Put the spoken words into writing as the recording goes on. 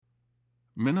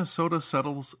Minnesota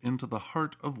settles into the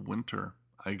heart of winter.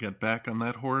 I get back on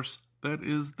that horse, that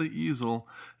is the easel,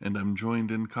 and I'm joined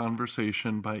in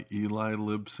conversation by Eli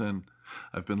Libson.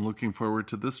 I've been looking forward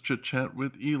to this chit-chat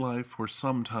with Eli for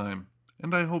some time,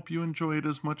 and I hope you enjoy it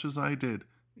as much as I did.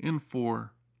 In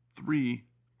 4, 3,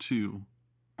 2.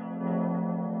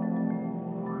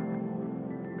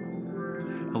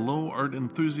 Hello, art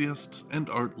enthusiasts and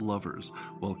art lovers.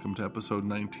 Welcome to episode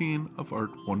 19 of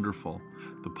Art Wonderful,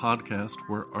 the podcast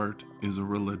where art is a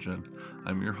religion.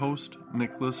 I'm your host,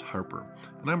 Nicholas Harper,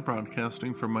 and I'm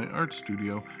broadcasting from my art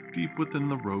studio deep within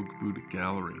the Rogue Buddha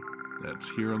Gallery. That's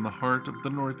here in the heart of the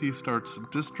Northeast Arts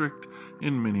District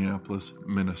in Minneapolis,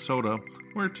 Minnesota,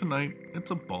 where tonight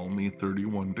it's a balmy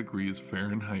 31 degrees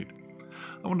Fahrenheit.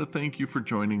 I want to thank you for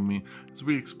joining me as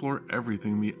we explore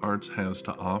everything the arts has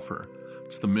to offer.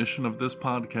 It's the mission of this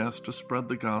podcast to spread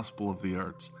the gospel of the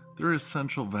arts, their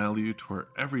essential value to our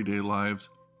everyday lives,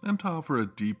 and to offer a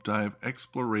deep dive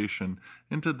exploration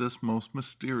into this most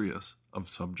mysterious of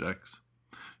subjects.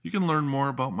 You can learn more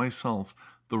about myself,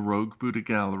 the Rogue Buddha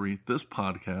Gallery, this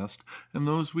podcast, and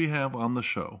those we have on the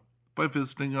show by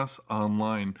visiting us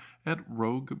online at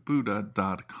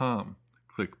roguebuddha.com.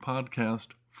 Click podcast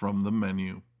from the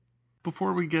menu.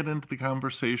 Before we get into the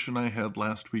conversation I had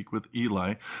last week with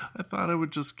Eli, I thought I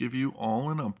would just give you all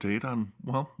an update on,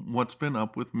 what's been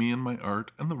up with me and my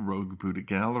art and the Rogue Buddha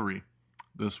Gallery.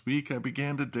 This week I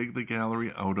began to dig the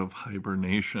gallery out of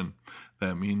hibernation.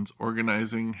 That means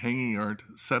organizing, hanging art,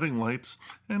 setting lights,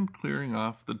 and clearing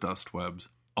off the dust webs.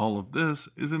 All of this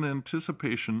is in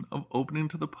anticipation of opening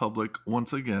to the public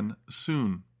once again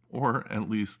soon. Or at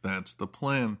least that's the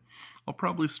plan. I'll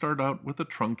probably start out with a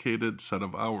truncated set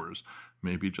of hours,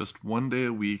 maybe just one day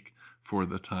a week for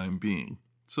the time being.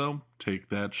 So take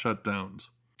that, shutdowns.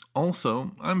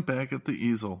 Also, I'm back at the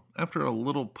easel after a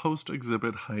little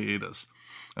post-exhibit hiatus.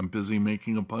 I'm busy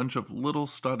making a bunch of little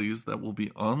studies that will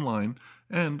be online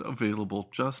and available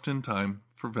just in time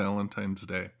for Valentine's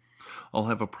Day. I'll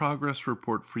have a progress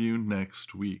report for you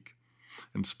next week.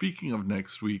 And speaking of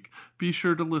next week, be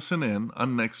sure to listen in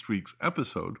on next week's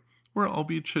episode, where I'll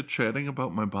be chit-chatting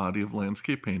about my body of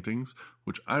landscape paintings,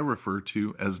 which I refer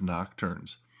to as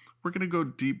nocturnes. We're going to go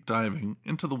deep diving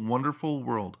into the wonderful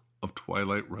world of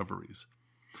twilight reveries.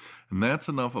 And that's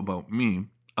enough about me.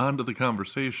 On to the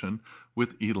conversation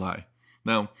with Eli.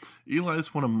 Now, Eli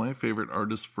is one of my favorite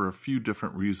artists for a few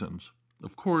different reasons.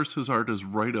 Of course, his art is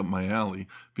right up my alley,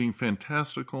 being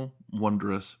fantastical,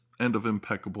 wondrous, and of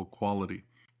impeccable quality.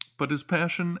 But his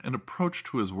passion and approach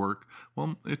to his work,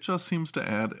 it just seems to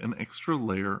add an extra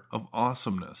layer of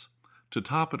awesomeness. To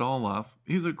top it all off,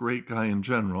 he's a great guy in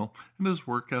general, and his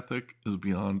work ethic is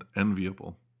beyond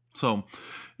enviable. So,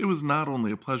 it was not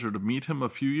only a pleasure to meet him a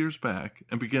few years back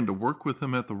and begin to work with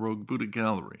him at the Rogue Buddha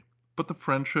Gallery, but the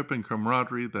friendship and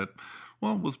camaraderie that,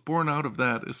 was born out of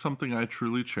that is something I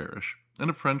truly cherish,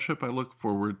 and a friendship I look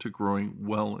forward to growing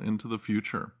well into the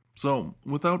future. So,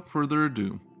 without further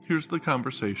ado, here's the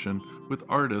conversation with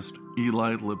artist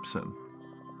Eli Libson.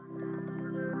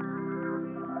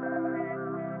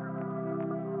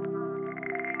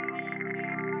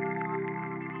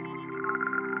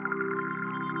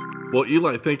 Well,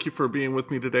 Eli, thank you for being with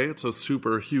me today. It's a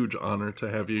super huge honor to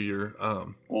have you here.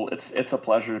 Well, it's a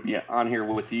pleasure to be on here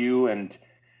with you, and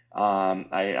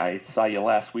I saw you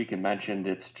last week and mentioned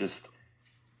it's just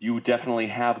you definitely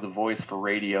have the voice for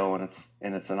radio, and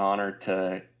it's an honor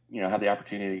to have the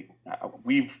opportunity.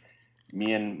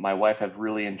 Me and my wife have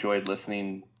really enjoyed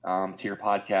listening to your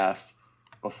podcast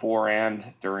before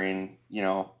and during.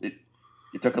 You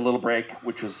took a little break,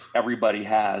 which was everybody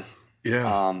has.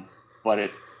 Yeah. But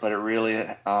it really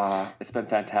it's been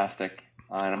fantastic,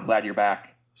 and I'm glad you're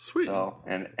back. Sweet. So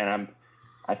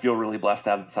I feel really blessed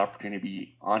to have this opportunity to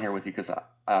be on here with you because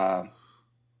I'm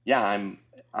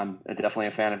definitely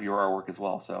a fan of your artwork as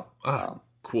well. So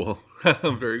cool.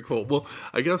 Very cool. Well,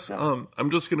 I guess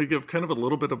I'm just going to give kind of a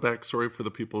little bit of backstory for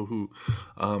the people who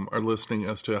are listening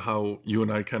as to how you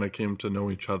and I kind of came to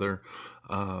know each other.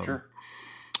 Sure.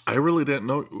 I really didn't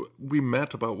know. We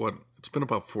met it's been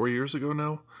about 4 years ago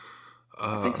now.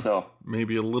 I think so.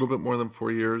 Maybe a little bit more than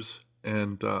 4 years.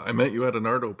 And I met you at an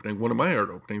art opening, one of my art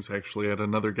openings actually, at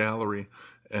another gallery.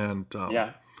 And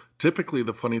typically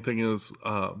the funny thing is,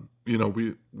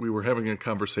 we were having a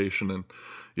conversation, and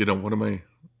one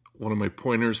of my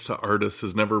pointers to artists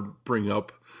is never bring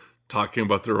up talking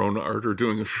about their own art or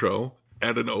doing a show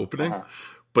at an opening. Uh-huh.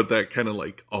 But that kind of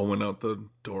all went out the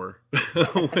door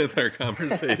with our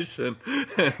conversation.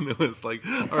 And it was like,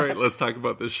 all right, let's talk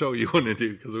about this show you want to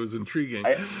do, because it was intriguing.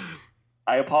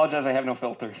 I apologize. I have no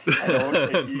filters. I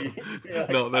don't.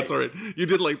 No, that's all right. You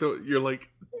did you're like,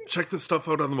 check this stuff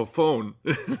out on the phone.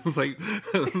 It's like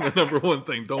the number one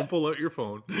thing. Don't pull out your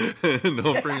phone.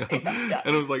 Don't bring on. Yeah.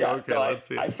 And it was like, okay, no, let's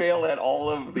see. I fail at all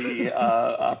of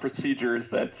the procedures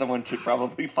that someone should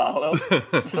probably follow.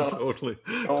 So totally.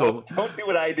 don't do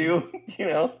what I do,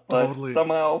 But Totally.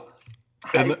 somehow,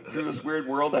 through this weird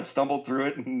world, I've stumbled through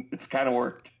it, and it's kind of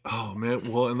worked. Oh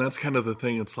man, well, and that's kind of the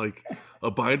thing. It's like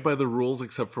abide by the rules,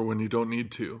 except for when you don't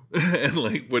need to, and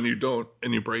like when you don't,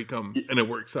 and you break them, and it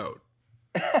works out.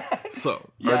 So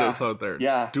artists out there,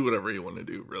 do whatever you want to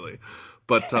do, really.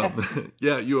 But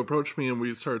yeah, you approached me and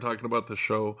we started talking about the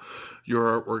show,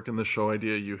 your artwork and the show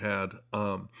idea you had.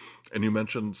 And you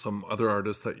mentioned some other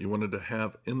artists that you wanted to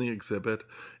have in the exhibit,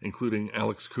 including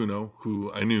Alex Kuno,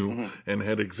 who I knew and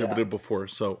had exhibited before.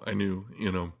 So I knew,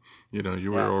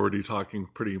 you were already talking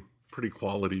pretty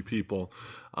quality people.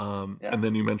 And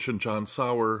then you mentioned John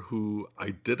Sauer, who I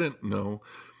didn't know.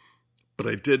 But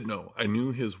I did know. I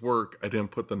knew his work. I didn't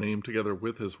put the name together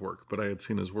with his work, but I had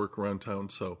seen his work around town.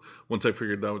 So once I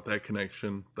figured out that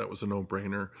connection, that was a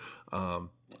no-brainer.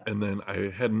 And then I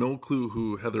had no clue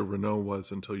who Heather Renault was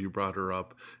until you brought her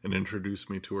up and introduced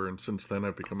me to her. And since then,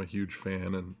 I've become a huge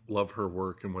fan and love her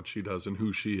work and what she does and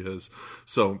who she is.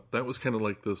 So that was kind of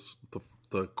like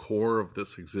the core of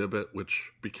this exhibit,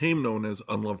 which became known as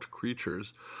Unloved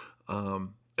Creatures. And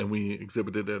we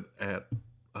exhibited it at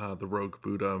the Rogue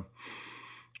Buddha,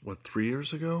 3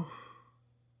 years ago?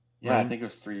 Yeah, right? I think it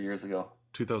was 3 years ago.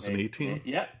 2018?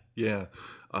 Yeah. Yeah.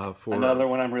 For another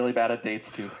one I'm really bad at dates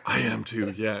too. I am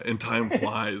too, yeah. And time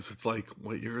flies. It's like,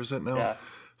 what year is it now? Yeah.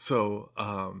 So,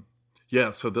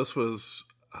 so this was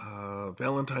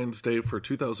Valentine's Day for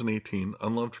 2018,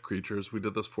 Unloved Creatures. We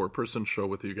did this 4-person show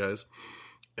with you guys.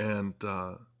 And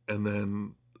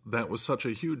then that was such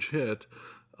a huge hit.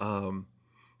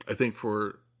 I think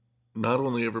for not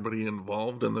only everybody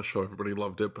involved in the show, everybody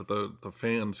loved it, but the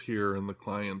fans here and the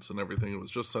clients and everything, it was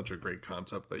just such a great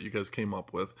concept that you guys came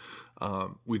up with.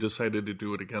 We decided to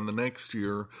do it again the next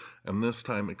year, and this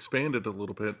time expanded a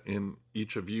little bit in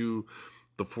each of you,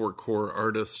 the 4 core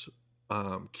artists,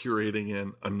 curating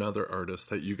in another artist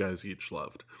that you guys each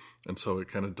loved. And so it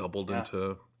kind of doubled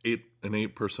into an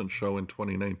 8-person show in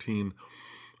 2019.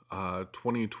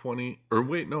 2020, or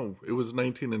wait, no, it was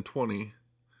 19 and 20.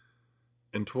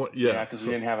 Because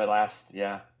we didn't have it last.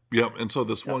 Yep, and so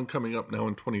this one coming up now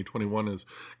in 2021 is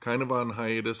kind of on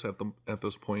hiatus at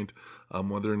this point.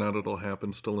 Whether or not it'll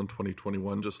happen still in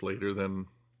 2021, just later than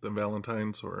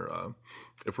Valentine's, or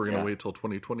if we're going to wait till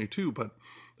 2022. But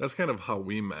that's kind of how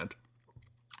we met.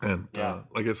 And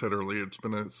like I said earlier, it's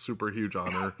been a super huge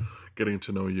honor getting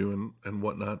to know you and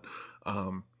whatnot.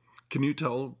 Can you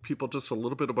tell people just a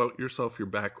little bit about yourself, your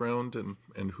background,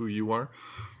 and who you are?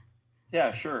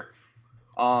 Yeah, sure.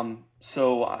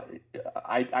 So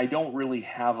I don't really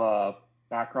have a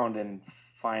background in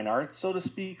fine art, so to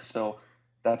speak. So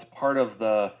that's part of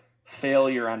the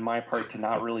failure on my part to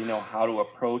not really know how to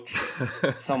approach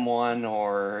someone,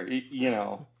 or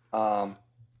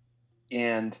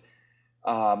and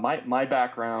my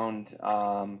background,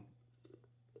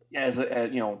 as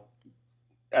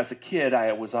a kid,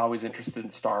 I was always interested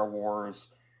in Star Wars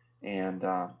and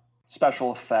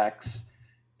special effects.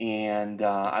 And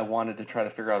I wanted to try to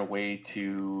figure out a way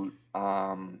to,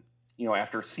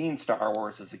 after seeing Star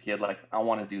Wars as a kid, like, I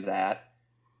want to do that.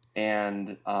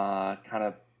 And kind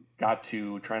of got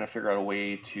to trying to figure out a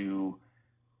way to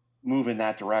move in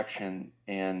that direction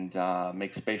and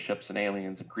make spaceships and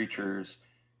aliens and creatures.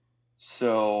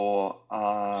 So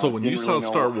when you saw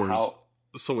Star Wars,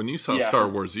 Star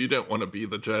Wars, you didn't want to be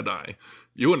the Jedi.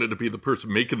 You wanted to be the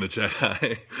person making the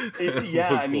Jedi.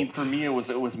 I mean, for me, it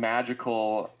was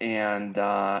magical, and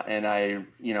I,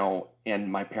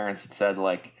 and my parents had said,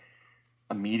 like,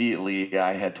 immediately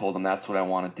I had told them that's what I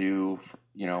want to do,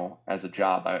 as a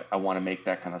job. I want to make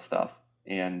that kind of stuff,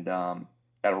 and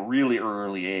at a really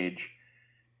early age.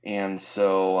 And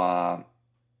so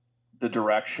the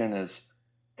direction is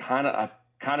I've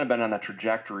kind of been on a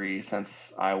trajectory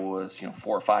since I was, 4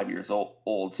 or 5 years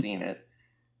old seeing it.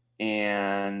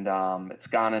 And it's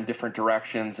gone in different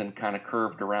directions and kind of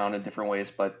curved around in different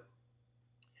ways. But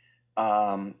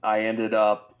I ended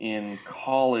up in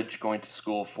college going to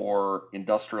school for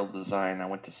industrial design. I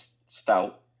went to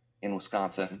Stout in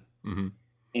Wisconsin. Mm-hmm.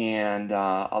 And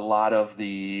a lot of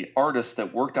the artists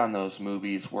that worked on those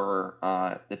movies were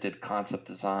that did concept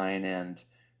design and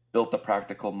built the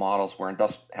practical models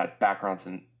had backgrounds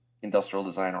in industrial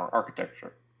design or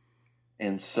architecture.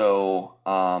 And so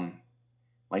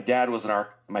my dad was an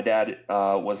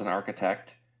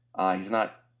architect. He's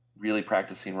not really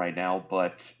practicing right now,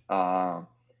 but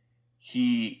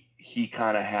he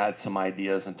kind of had some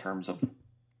ideas in terms of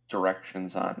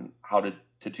directions on how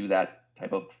to do that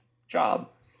type of job.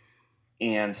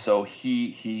 And so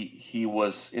he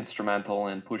was instrumental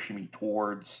in pushing me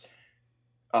towards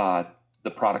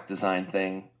the product design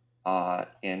thing,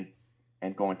 and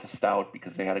going to Stout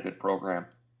because they had a good program.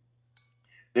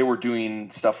 They were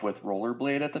doing stuff with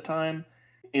Rollerblade at the time,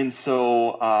 and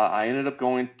so I ended up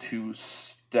going to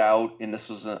Stout, and this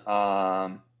was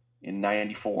in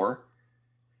 '94,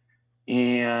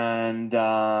 and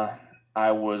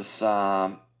I was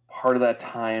part of that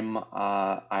time.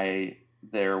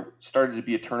 There started to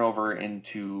be a turnover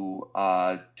into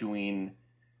doing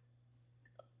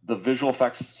the visual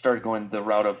effects, started going the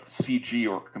route of CG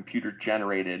or computer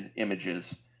generated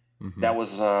images. Mm-hmm. That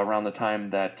was around the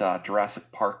time that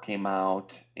Jurassic Park came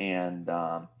out, and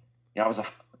I was a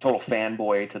total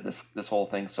fanboy to this whole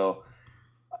thing. So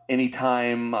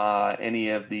anytime any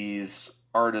of these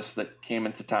artists that came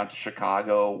into town to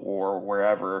Chicago or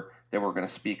wherever they were going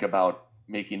to speak about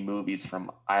making movies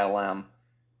from ILM,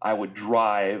 I would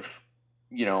drive,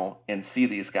 and see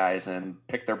these guys and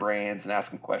pick their brains and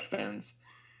ask them questions.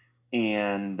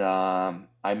 And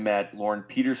I met Lauren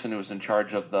Peterson, who was in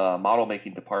charge of the model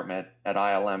making department at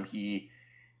ILM. He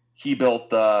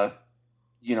built all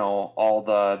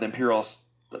the Imperials,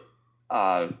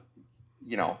 the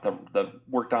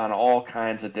worked on all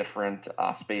kinds of different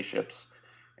spaceships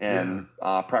and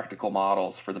practical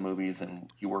models for the movies. And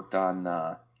he worked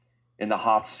on in the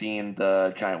Hoth scene,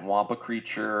 the giant Wampa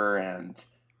creature and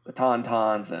the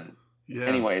Tauntauns. And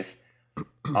anyways,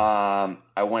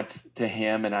 I went to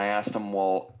him and I asked him,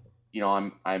 well,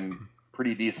 I'm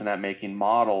pretty decent at making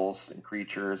models and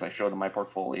creatures. I showed him my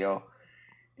portfolio,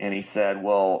 and he said,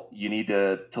 well, you need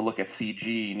to look at CG.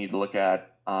 You need to look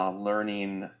at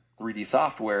learning 3D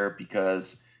software,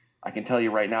 because I can tell you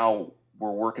right now,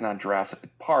 we're working on Jurassic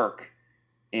Park,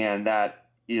 and that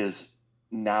is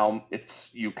now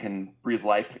you can breathe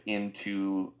life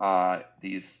into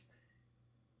these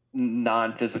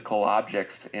non-physical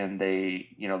objects, and they,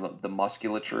 the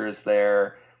musculature is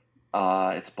there.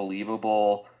 It's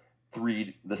believable.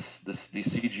 These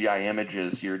CGI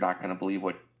images, you're not going to believe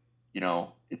what,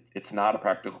 it's not a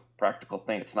practical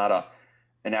thing. It's not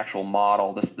an actual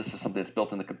model. This is something that's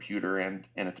built in the computer, and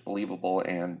it's believable.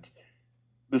 And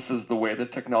this is the way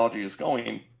that technology is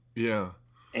going. Yeah.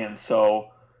 And so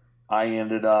I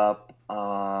ended up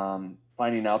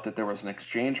finding out that there was an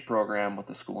exchange program with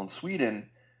a school in Sweden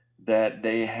that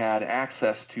they had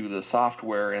access to the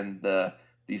software and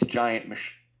these giant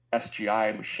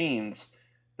SGI machines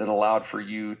that allowed for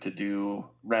you to do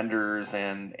renders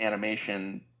and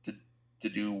animation to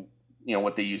do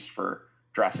what they used for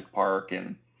Jurassic Park,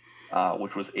 and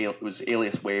which was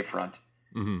Alias Wavefront.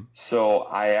 Mm-hmm. So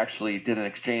I actually did an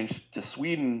exchange to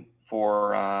Sweden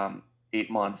for 8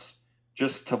 months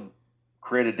just to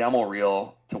create a demo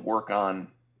reel to work on,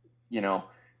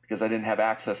 because I didn't have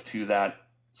access to that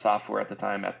software at the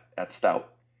time at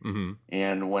Stout. Mm-hmm.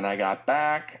 And when I got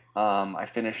back, I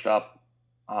finished up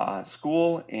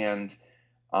school, and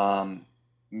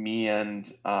me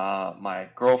and my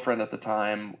girlfriend at the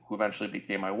time, who eventually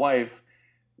became my wife,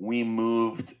 we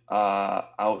moved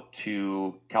out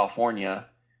to California,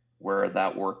 where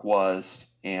that work was,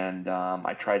 and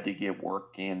I tried to get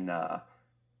work in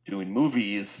doing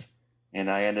movies, and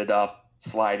I ended up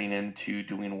sliding into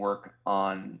doing work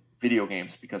on video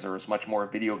games, because there was much more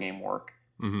video game work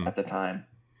at the time.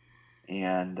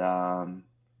 And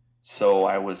so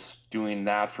I was doing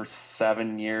that for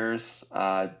 7 years,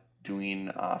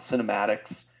 doing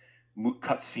cinematics,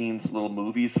 cutscenes, little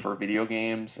movies for video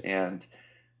games, and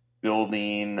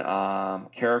building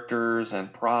characters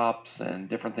and props and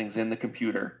different things in the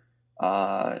computer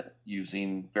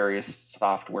using various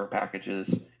software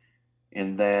packages.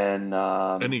 And then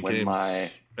any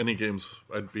games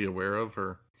I'd be aware of,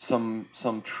 or some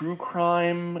true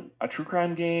crime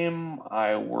game.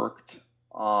 I worked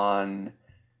on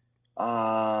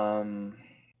a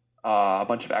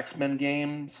bunch of X-Men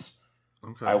games.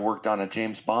 Okay. I worked on a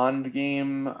James Bond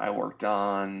game. I worked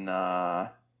on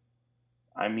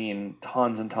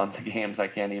tons and tons of games. I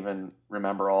can't even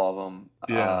remember all of them.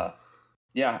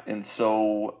 And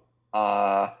so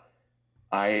my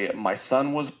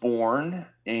son was born,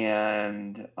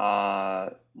 and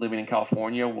living in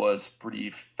California was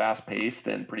pretty fast-paced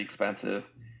and pretty expensive.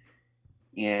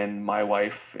 And my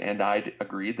wife and I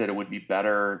agreed that it would be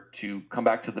better to come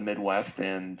back to the Midwest,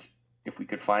 and if we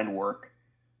could find work.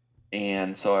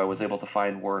 And so I was able to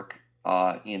find work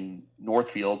in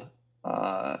Northfield,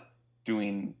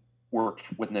 doing work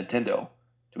with Nintendo,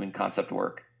 doing concept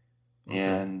work. Okay.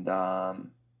 And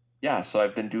so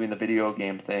I've been doing the video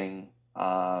game thing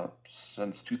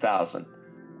since 2000.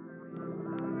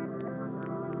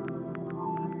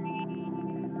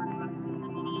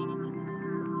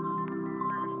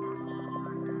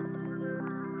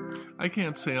 I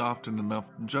can't say often enough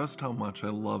just how much I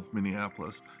love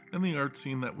Minneapolis and the art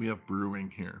scene that we have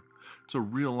brewing here. It's a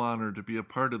real honor to be a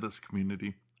part of this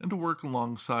community and to work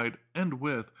alongside and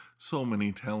with so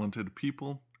many talented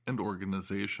people and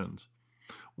organizations.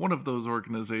 One of those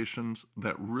organizations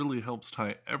that really helps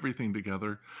tie everything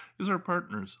together is our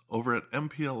partners over at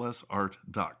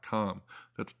mplsart.com.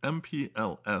 That's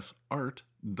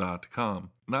mplsart.com.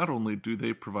 Not only do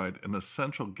they provide an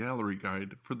essential gallery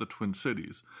guide for the Twin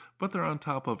Cities, but they're on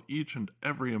top of each and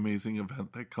every amazing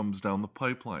event that comes down the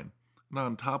pipeline. And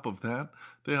on top of that,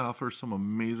 they offer some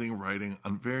amazing writing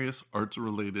on various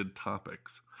arts-related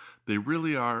topics. They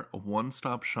really are a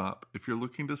one-stop shop if you're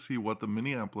looking to see what the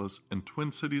Minneapolis and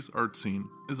Twin Cities art scene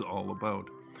is all about.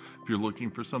 If you're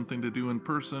looking for something to do in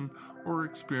person or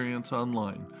experience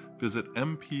online, visit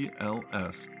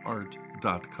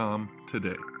mplsart.com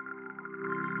today.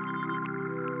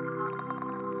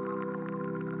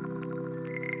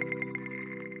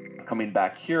 Coming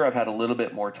back here, I've had a little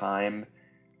bit more time.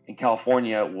 In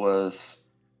California, it was,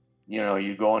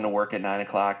 you go into work at 9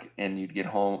 o'clock and you'd get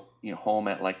home, home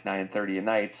at like 9:30 at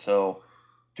night. So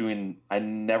I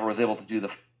never was able to do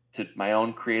my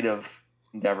own creative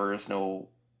endeavors, and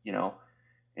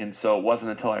so it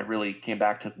wasn't until I really came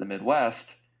back to the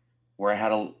Midwest where I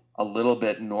had a little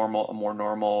bit more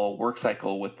normal work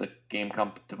cycle with the game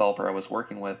developer I was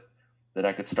working with, that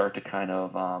I could start to kind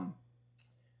of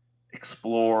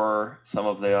explore some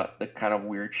of the kind of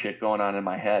weird shit going on in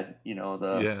my head,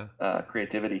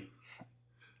 creativity.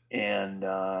 And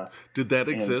did that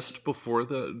exist before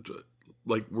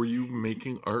were you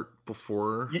making art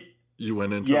before you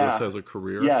went into this as a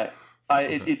career? Yeah.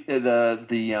 That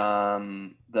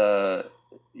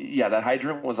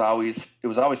hydrant was always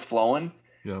flowing.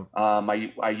 Yeah.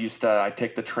 I'd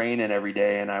take the train in every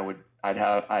day, and I'd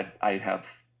have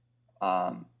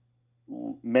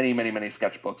many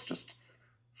sketchbooks just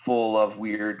full of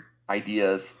weird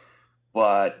ideas,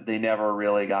 but they never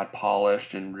really got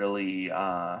polished, and really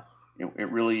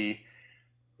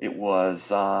it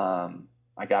was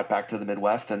I got back to the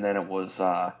Midwest, and then it was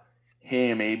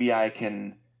hey, maybe I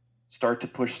can start to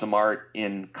push some art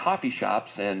in coffee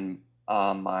shops. And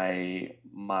my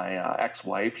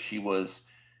ex-wife, she was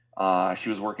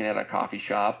working at a coffee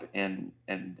shop and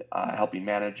helping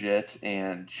manage it,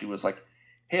 and she was like,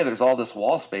 hey, there's all this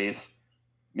wall space,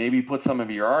 maybe put some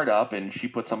of your art up. And she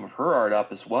put some of her art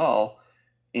up as well,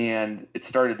 and it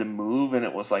started to move, and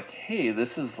it was like, hey,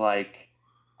 this is like,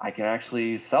 I can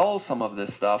actually sell some of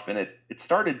this stuff. And it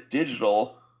started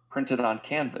digital, printed on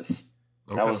canvas.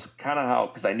 Okay. That was kind of how,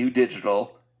 because I knew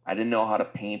digital, I didn't know how to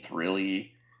paint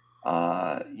really,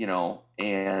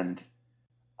 and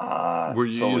were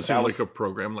you using a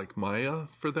program like Maya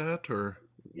for that, or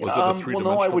was it a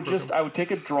three-dimensional program? I would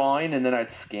take a drawing, and then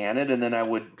I'd scan it, and then I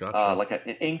would like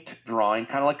an inked drawing,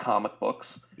 kind of like comic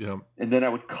books. Yeah. And then I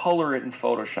would color it in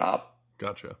Photoshop.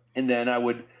 Gotcha. And then I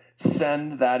would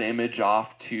send that image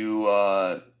off to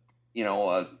a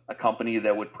company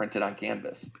that would print it on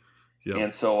canvas. Yeah.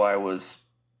 And so I was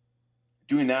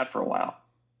doing that for a while.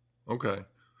 Okay.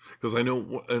 Because I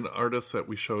know an artist that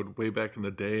we showed way back in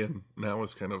the day, and now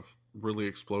has kind of really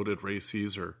exploded, Ray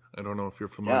Caesar. I don't know if you're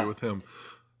familiar with him.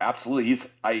 Absolutely. He's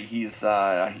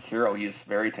a hero. He's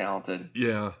very talented.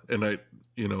 Yeah. And I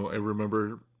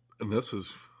remember, and this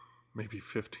is maybe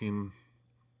 15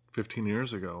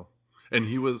 years ago, and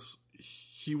he was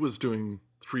doing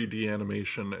 3D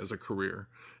animation as a career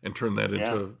and turned that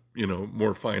into,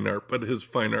 more fine art. But his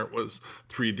fine art was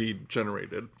 3D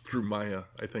generated through Maya,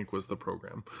 I think was the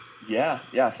program. Yeah.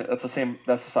 So that's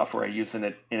the software I use in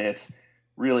it. And it's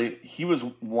really, he was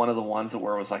one of the ones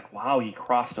where it was like, wow, he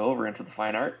crossed over into the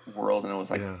fine art world. And it was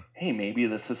like, hey, maybe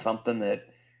this is something that,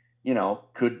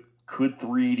 could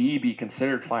 3D be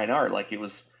considered fine art? Like, it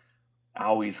was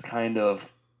always kind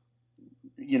of,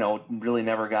 really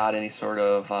never got any sort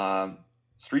of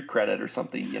street credit or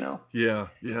something, Yeah.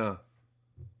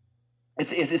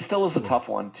 It still is a tough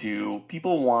one too.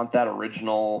 People want that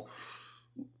original,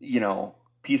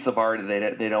 piece of art.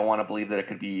 They don't want to believe that it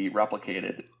could be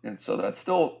replicated, and so that's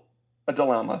still a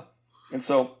dilemma. And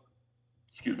so,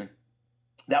 excuse me,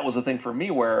 that was a thing for me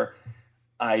where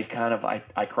I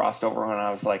crossed over, and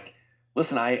I was like,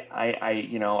 listen,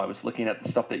 I was looking at the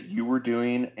stuff that you were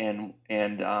doing, and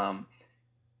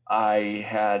I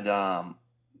had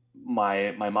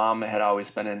my mom had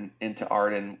always been into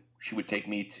art, and she would take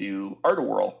me to Art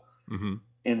Whirl. Mm-hmm.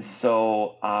 And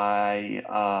so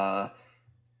I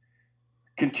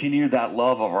continue that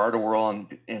love of art world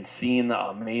and seeing the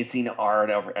amazing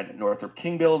art over at Northrop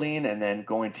King Building, and then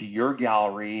going to your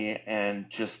gallery, and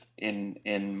just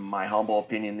in my humble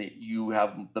opinion that you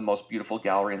have the most beautiful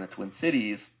gallery in the Twin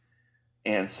Cities.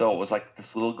 And so it was like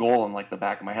this little goal in like the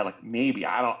back of my head, like maybe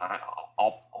I'll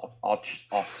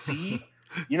see,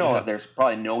 Yeah. there's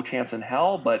probably no chance in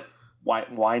hell, but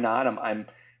why not? I'm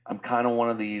kind of one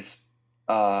of these,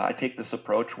 I take this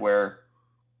approach where,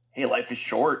 hey, life is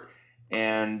short,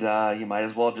 and you might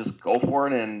as well just go for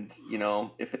it. And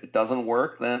if it doesn't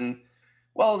work, then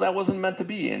well, that wasn't meant to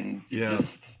be, and you Yeah.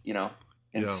 just And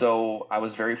Yeah. so I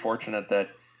was very fortunate that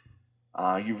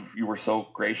you were so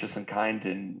gracious and kind,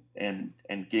 and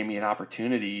gave me an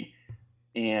opportunity.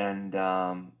 And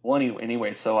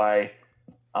anyway, so I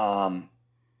so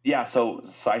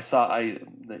I saw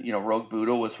Rogue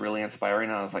Buddha was really inspiring,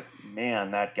 and I was like,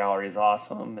 man, that gallery is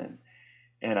awesome.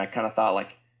 And I kind of thought,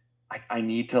 like, I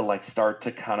need to like start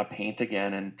to kind of paint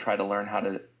again and try to learn how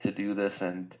to do this.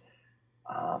 And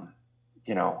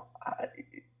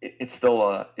it's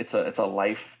still it's a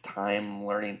lifetime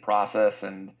learning process,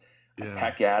 and I Yeah.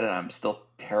 peck at it. I'm still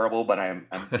terrible, but I'm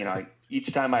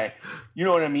each time what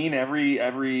I mean? Every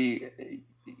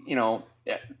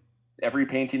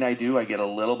painting I do, I get a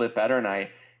little bit better, and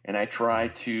I try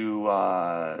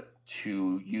to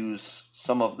use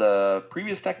some of the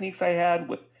previous techniques I had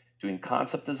with doing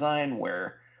concept design,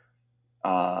 where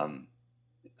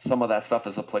some of that stuff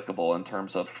is applicable in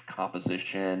terms of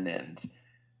composition. And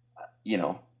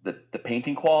the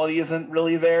painting quality isn't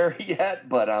really there yet,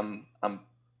 but I'm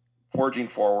forging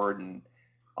forward, and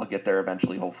I'll get there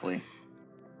eventually, hopefully.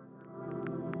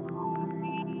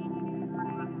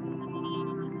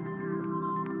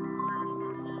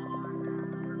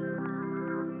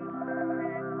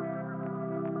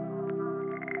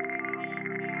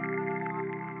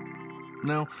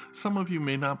 Now, some of you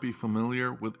may not be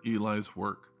familiar with Eli's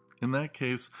work. In that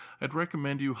case, I'd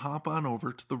recommend you hop on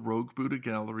over to the Rogue Buddha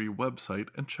Gallery website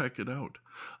and check it out.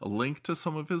 A link to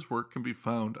some of his work can be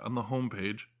found on the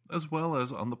homepage as well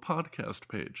as on the podcast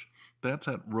page. That's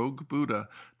at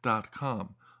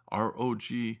roguebuddha.com,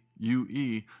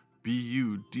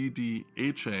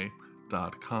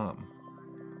 ROGUEBUDDHA.com.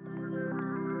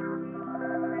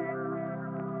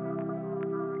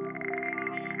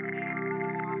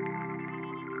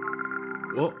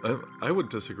 Well, I would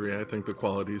disagree. I think the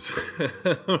quality's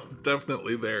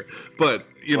definitely there. But,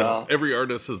 every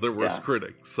artist is their worst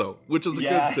critic, which is a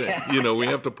good thing. We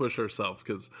have to push ourselves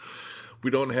because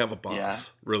we don't have a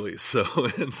boss, really. So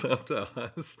it's up to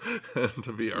us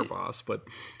to be our boss. But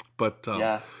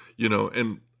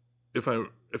and if I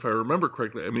remember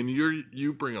correctly, I mean,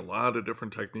 you bring a lot of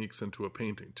different techniques into a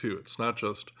painting, too. It's not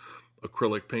just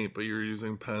acrylic paint, but you're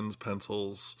using pens,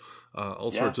 pencils, all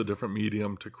sorts of different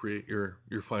medium to create your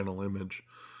final image.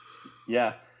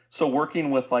 Yeah. So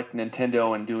working with like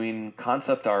Nintendo and doing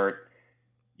concept art,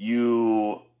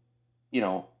 it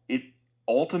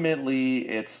ultimately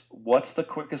it's what's the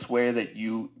quickest way that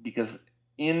because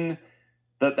in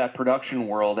that production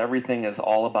world, everything is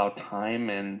all about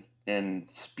time and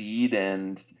speed.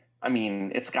 And I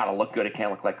mean, it's got to look good. It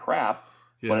can't look like crap,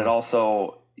 but it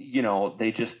also,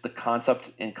 the concept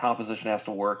and composition has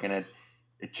to work, and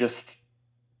it just,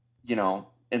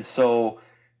 and so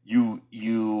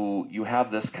you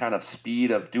have this kind of speed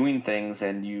of doing things,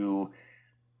 and you'll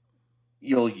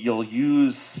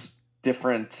use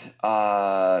different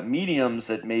mediums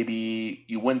that maybe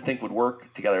you wouldn't think would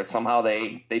work together. Somehow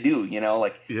they do,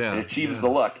 it achieves the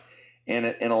look. And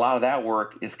a lot of that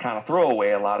work is kind of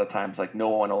throwaway a lot of times. Like no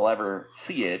one will ever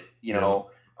see it,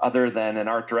 other than an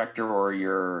art director or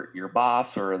your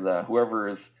boss or whoever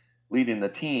is leading the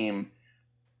team.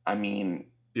 I mean,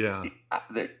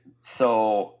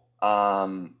 so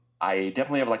I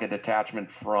definitely have like a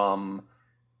detachment from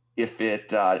if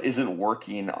it isn't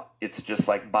working. It's just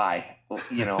like bye.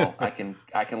 I can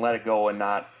let it go and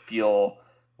not feel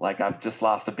like I've just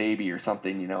lost a baby or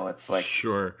something. It's like,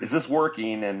 sure, is this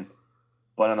working?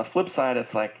 But on the flip side,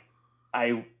 it's like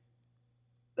I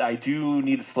do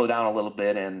need to slow down a little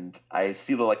bit, and I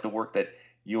see the work that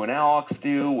you and Alex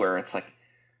do, where it's like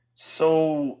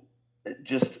so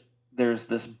just there's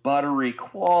this buttery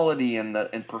quality and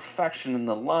perfection in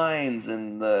the lines,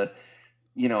 and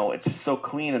it's just so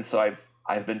clean. And so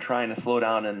I've been trying to slow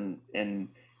down and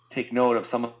take note of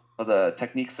some of the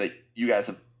techniques that you guys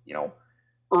have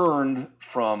earned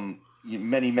from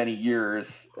many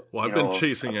years. Well, I've been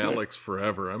chasing Alex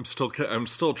forever. I'm still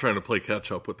trying to play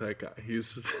catch up with that guy.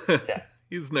 He's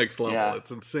he's next level. Yeah.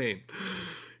 It's insane.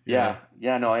 No,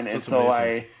 and so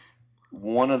amazing.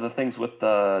 One of the things with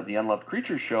the Unloved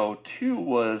Creatures show too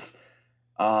was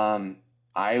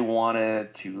I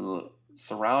wanted to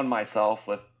surround myself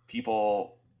with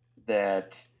people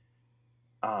that,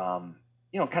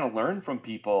 kind of learn from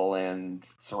people and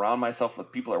surround myself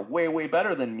with people that are way, way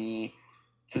better than me,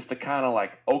 just to kind of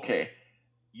like, okay,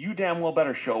 you damn well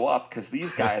better show up because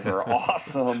these guys are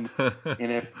awesome.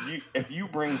 And if you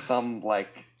bring some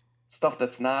like stuff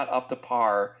that's not up to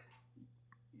par,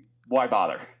 why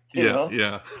bother? Yeah,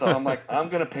 yeah. So I'm like, I'm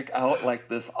gonna pick out like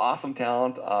this awesome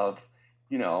talent of,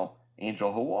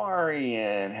 Angel Hawari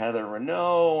and Heather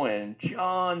Renault and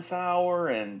John Sauer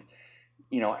and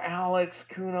Alex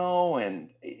Kuno, and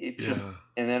it just, Yeah.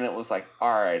 and then it was like,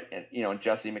 all right, and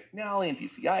Jesse McNally and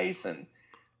DC Ice, and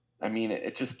I mean,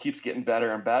 it just keeps getting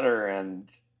better and better, and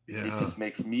it Yeah. just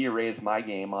makes me raise my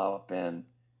game up. And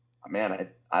man,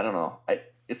 I don't know,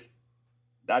 it's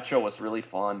that show was really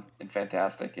fun and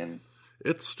fantastic, and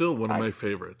It's still one of I my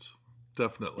favorites.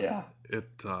 Definitely. yeah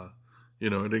It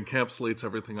encapsulates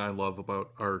everything I love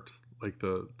about art, like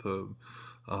the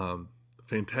um,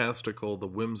 fantastical, the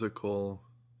whimsical,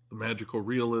 the magical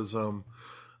realism.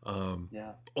 Um,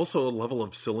 yeah Also, a level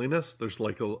of silliness. There's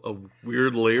like a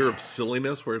weird layer of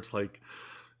silliness where it's like,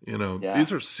 yeah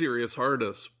these are serious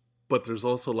artists, but there's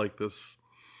also like this.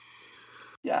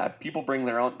 yeah. People bring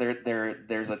their own.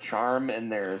 There's a charm,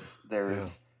 and there's Yeah,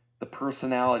 the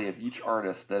personality of each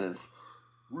artist that is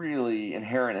really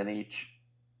inherent in each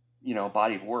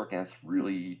body of work, and it's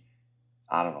really,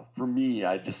 I don't know. For me,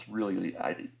 I just really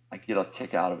I get a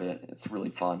kick out of it. It's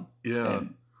really fun. yeah.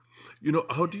 And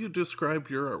How do you describe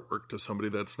your artwork to somebody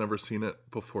that's never seen it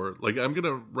before? Like, I'm going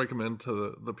to recommend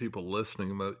to the people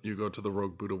listening that you go to the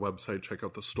Rogue Buddha website, check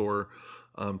out the store,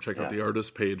 check out yeah, the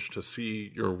artist page to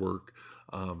see your work.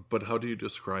 But how do you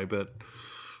describe it?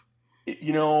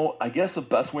 I guess the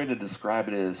best way to describe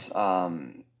it is,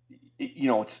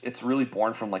 it's really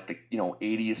born from like the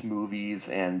 '80s movies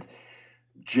and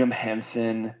Jim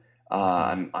Henson.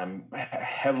 Hmm. I'm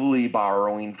heavily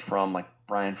borrowing from like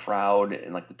Brian Froud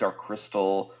and like the Dark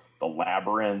Crystal, the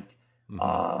Labyrinth. Hmm.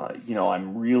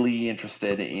 I'm really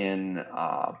interested in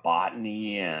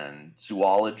botany and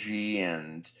zoology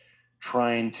and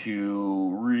trying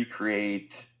to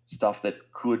recreate stuff that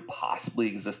could possibly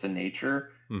exist in nature,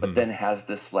 but Hmm. then has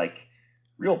this like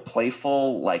real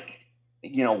playful, like,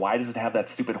 why does it have that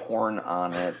stupid horn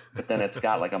on it? But then it's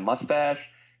got like a mustache,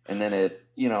 and then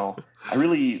I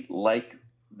really like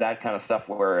that kind of stuff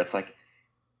where it's like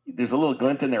there's a little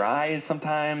glint in their eyes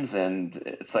sometimes, and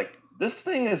it's like this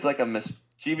thing is like a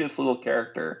mischievous little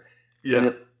character,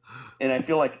 and Yeah. I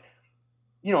feel like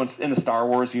it's in the Star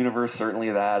Wars universe.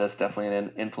 Certainly, that is definitely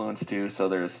an influence too. So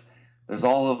there's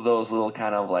all of those little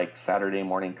kind of like Saturday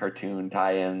morning cartoon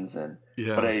tie-ins, but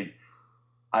Yeah.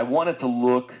 I want it to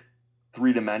look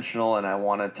three-dimensional, and I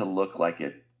want it to look like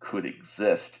it could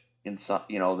exist in some,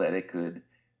 that it could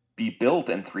be built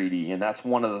in 3D. And that's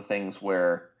one of the things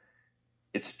where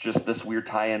it's just this weird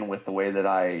tie-in with the way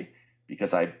that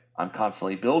because I'm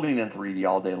constantly building in 3D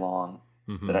all day long,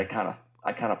 that Hmm. I kind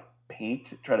of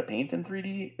try to paint in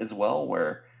 3D as well,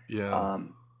 where, Yeah.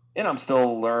 um, and I'm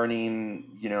still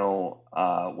learning,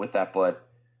 with that, but,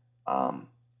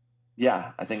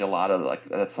 yeah, I think a lot of like,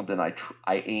 that's something I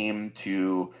aim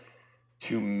to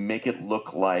make it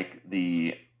look like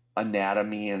the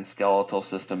anatomy and skeletal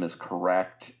system is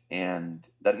correct, and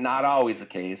that not always the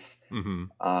case. Hmm.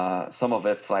 Some of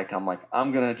it's like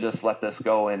I'm gonna just let this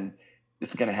go, and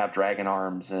it's gonna have dragon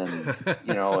arms, and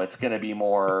it's gonna be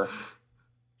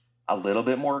a little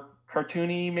bit more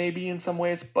cartoony maybe in some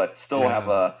ways, but still have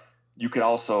Yeah. you could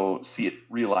also see it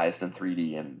realized in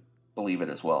 3D and believe it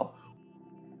as well.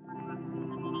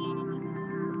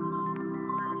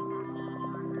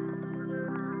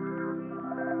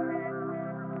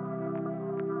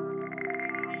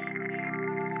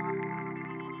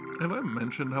 Have I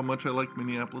mentioned how much I like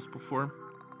Minneapolis before?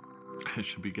 I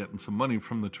should be getting some money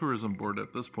from the tourism board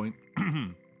at this point.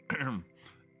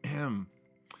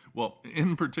 Well,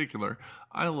 in particular,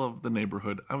 I love the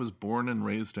neighborhood I was born and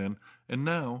raised in, and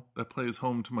now that plays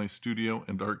home to my studio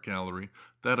and art gallery.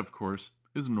 That, of course,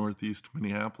 is Northeast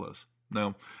Minneapolis.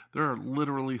 Now, there are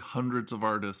literally hundreds of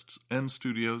artists and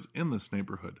studios in this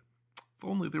neighborhood. If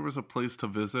only there was a place to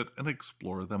visit and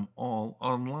explore them all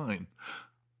online.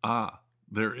 Ah,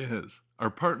 there is. Our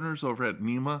partners over at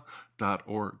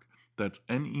NEMA.org. That's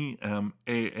NEMAA.org.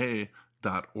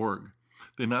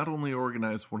 They not only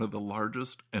organize one of the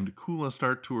largest and coolest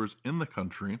art tours in the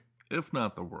country, if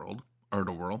not the world,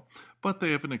 Art-A-Whirl, but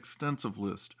they have an extensive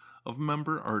list of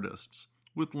member artists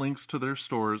with links to their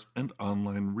stores and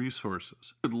online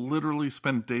resources. You could literally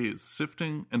spend days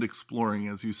sifting and exploring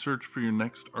as you search for your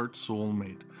next art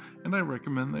soulmate, and I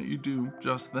recommend that you do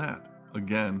just that.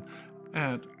 Again,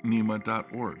 at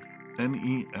nema.org,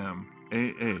 NEMAA.org.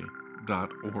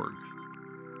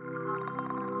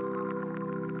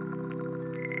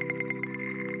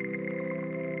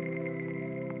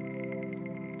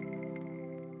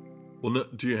 Well,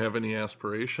 do you have any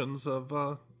aspirations of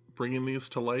bringing these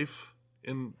to life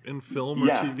in film or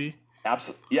TV?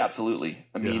 Absolutely.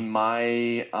 I mean,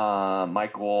 my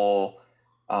goal.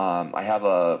 I have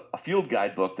a field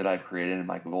guidebook that I've created, and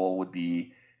my goal would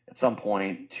be at some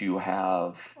point to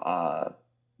have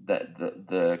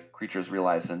the creatures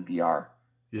realized in VR,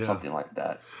 something like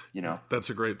that.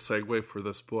 That's a great segue for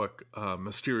this book,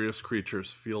 Mysterious Creatures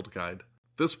Field Guide.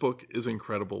 This book is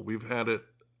incredible. We've had it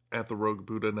at the Rogue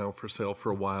Buddha now for sale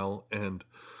for a while, and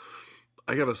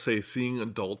I gotta say, seeing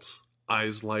adults'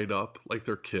 eyes light up like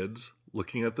they're kids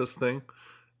looking at this thing,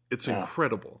 it's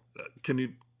incredible. Can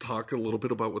you talk a little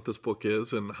bit about what this book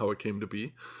is and how it came to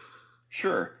be?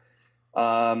 Sure.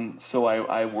 So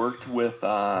I worked with,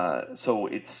 so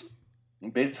it's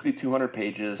basically 200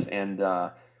 pages and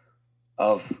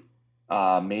of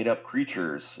made up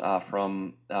creatures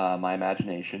from my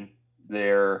imagination.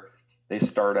 They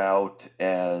start out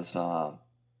as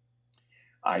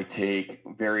I take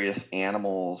various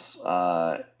animals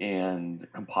and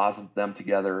composite them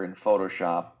together in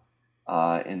Photoshop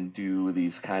and do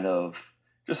these kind of,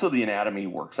 just so the anatomy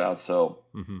works out. So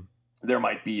there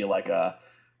might be like a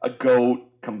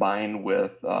goat combined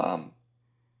with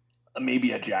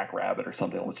maybe a jackrabbit or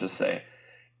something, let's just say.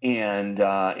 And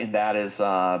that is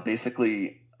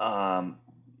basically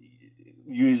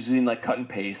using like cut and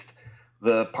paste.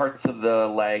 The parts of the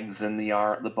legs and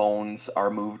the bones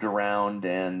are moved around,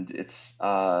 and it's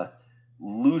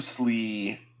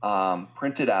loosely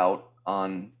printed out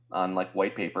on like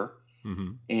white paper.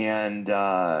 And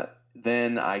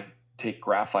then I take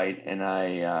graphite and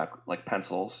I like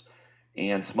pencils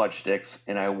and smudge sticks,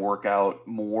 and I work out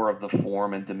more of the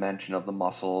form and dimension of the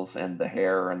muscles and the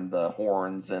hair and the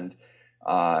horns, and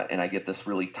I get this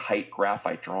really tight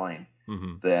graphite drawing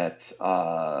that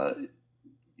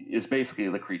is basically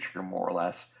the creature, more or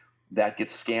less. That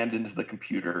gets scanned into the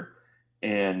computer,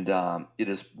 and it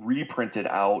is reprinted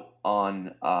out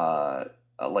on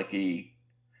like a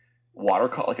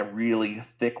watercolor, like a really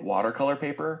thick watercolor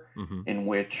paper, in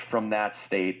which from that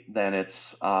state, then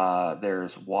it's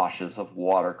there's washes of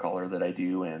watercolor that I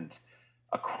do, and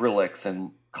acrylics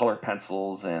and color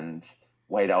pencils and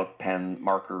whiteout pen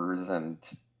markers, and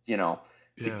to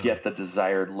get the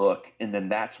desired look, and then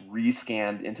that's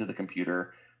rescanned into the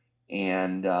computer.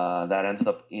 And that ends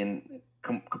up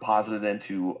composited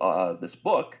into this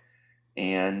book,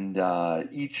 and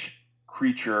each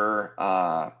creature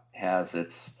has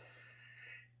its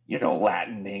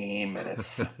Latin name and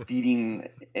its feeding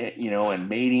and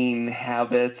mating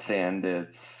habits, and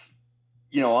it's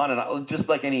on and on, just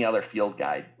like any other field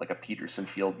guide, like a Peterson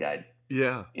field guide.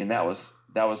 And that was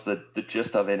the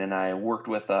gist of it. And I worked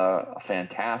with a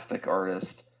fantastic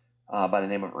artist by the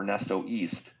name of Ernesto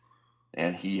East.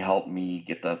 And he helped me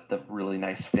get the really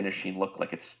nice finishing look,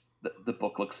 like it's the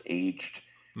book looks aged,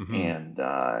 and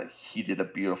he did a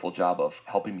beautiful job of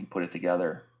helping me put it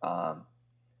together. How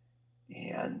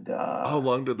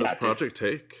long did this project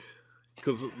take?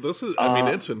 Because this is, I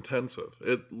mean, it's intensive.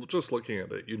 Just looking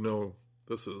at it,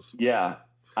 this is. Yeah,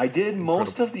 I did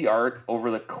most of the art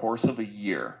over the course of a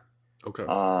year. Okay.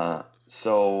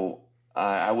 So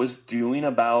I was doing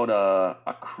about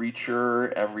a creature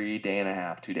every day and a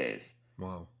half, 2 days.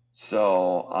 Wow.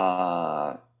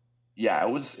 So,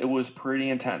 it was pretty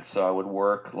intense. So I would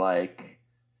work like,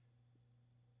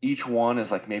 each one is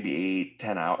like maybe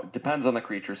 8-10 hours. Depends on the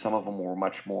creature. Some of them were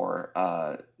much more,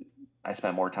 I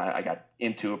spent more time. I got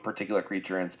into a particular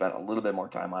creature and spent a little bit more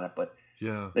time on it, but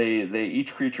they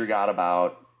each creature got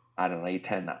about, I don't know, 8,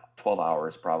 10, 12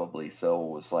 hours probably. So it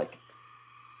was like,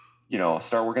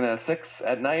 start working at 6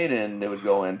 at night, and it would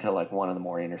go into like 1 in the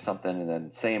morning or something, and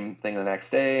then same thing the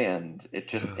next day. And it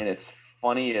just, and it's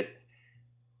funny.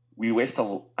 We waste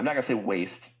I'm not gonna say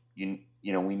waste. We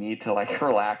need to like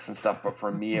relax and stuff. But for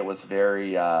me, it was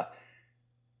very.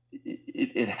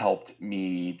 It helped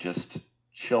me just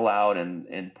chill out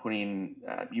and putting.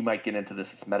 You might get into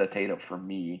this. It's meditative for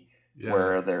me,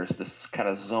 where there's this kind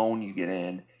of zone you get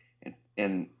in,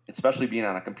 and especially being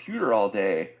on a computer all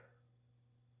day.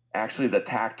 Actually, the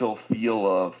tactile feel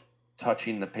of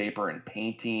touching the paper and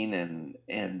painting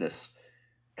and this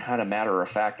kind of matter of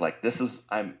fact, like this is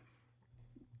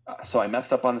so I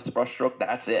messed up on this brush stroke.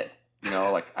 That's it.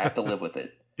 Like I have to live with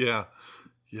it. Yeah.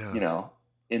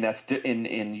 And that's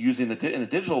in using in the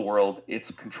digital world,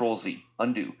 it's Control Z,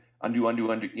 undo.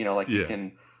 You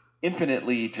can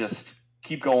infinitely just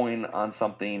keep going on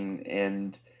something,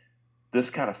 and this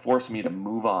kind of forced me to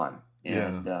move on.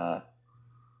 And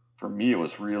for me, it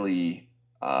was really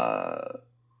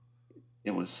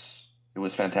it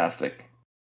was fantastic.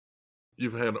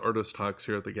 You've had artist talks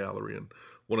here at the gallery, and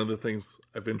one of the things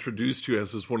I've introduced you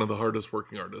as is one of the hardest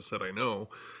working artists that I know.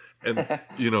 And,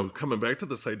 coming back to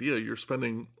this idea, you're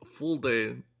spending a full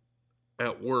day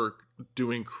at work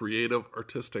doing creative,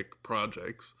 artistic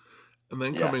projects, and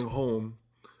then coming home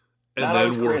and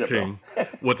not then working.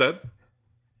 What's that?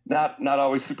 Not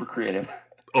always super creative.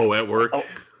 Oh, at work? Oh,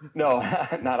 no,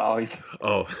 not always.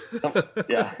 Oh,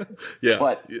 yeah.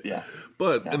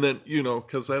 But and then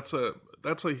because that's a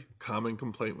common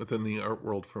complaint within the art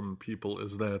world from people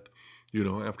is that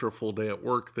after a full day at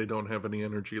work they don't have any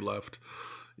energy left,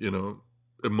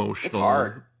 emotional. It's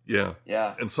hard.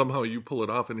 Yeah. And somehow you pull it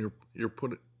off, and you're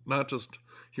putting not just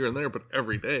here and there, but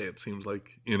every day. It seems like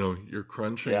you're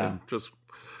crunching and just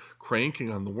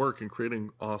cranking on the work and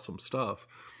creating awesome stuff.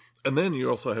 And then you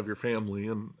also have your family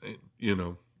and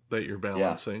that you're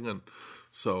balancing. And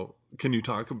so can you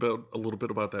talk about a little bit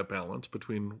about that balance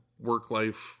between work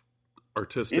life,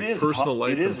 artistic, personal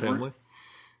life, and family?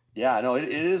 It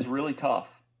is really tough.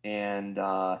 And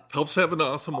helps to have an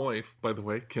awesome wife, by the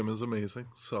way. Kim is amazing.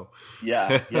 So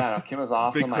Kim is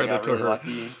awesome. Big credit I got really to her.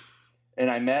 lucky. And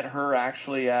I met her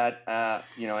actually at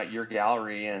your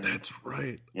gallery. And that's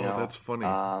right. That's funny.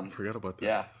 Forgot about that.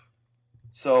 Yeah.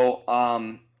 So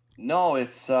no,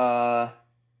 it's like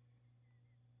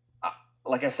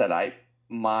I said,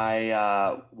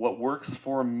 what works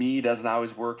for me doesn't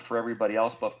always work for everybody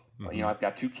else. But I've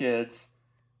got 2 kids,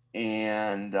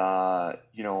 and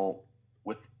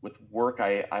with work,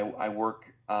 I work.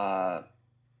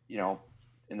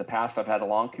 In the past, I've had a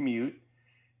long commute,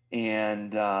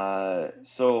 and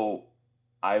so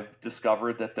I've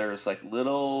discovered that there's like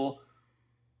little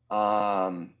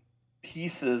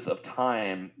pieces of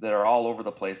time that are all over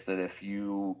the place that if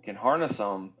you can harness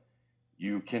them,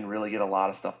 you can really get a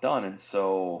lot of stuff done. And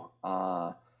so,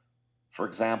 for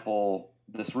example,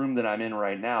 this room that I'm in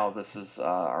right now, this is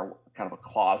our kind of a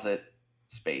closet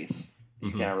space.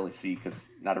 You can't really see because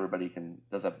not everybody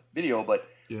does a video, but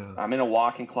I'm in a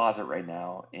walk-in closet right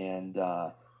now. And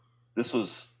this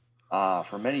was,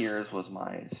 for many years, was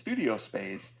my studio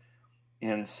space.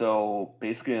 And so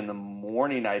basically in the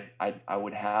morning, I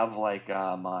would have like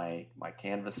my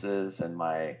canvases and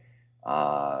my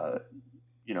art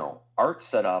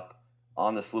set up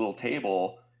on this little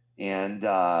table, and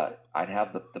I'd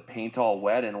have the paint all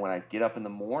wet. And when I'd get up in the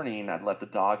morning, I'd let the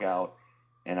dog out,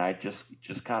 and I'd just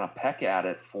kind of peck at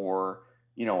it for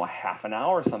a half an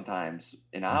hour, sometimes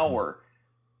an hour.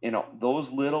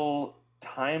 Those little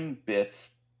time bits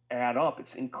add up.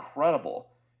 It's incredible.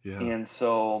 And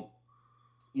so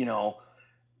you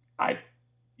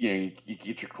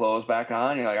get your clothes back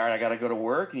on. You're like, all right, I got to go to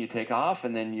work, and you take off,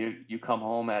 and then you come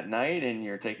home at night, and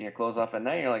you're taking your clothes off at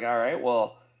night. You're like, all right,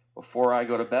 well, before I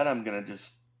go to bed, I'm gonna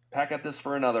just pack at this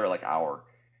for another hour,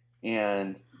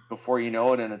 and before you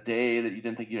know it, in a day that you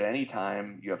didn't think you had any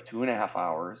time, you have 2.5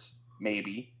 hours,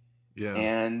 maybe.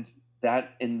 And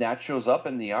that shows up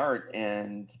in the art,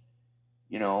 and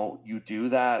you do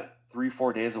that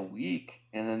 3-4 days a week,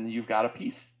 and then you've got a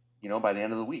piece. By the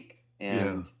end of the week.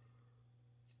 And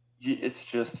it's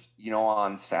just,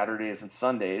 on Saturdays and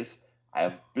Sundays, I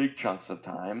have big chunks of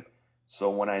time. So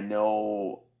when I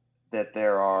know that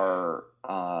there are,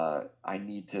 I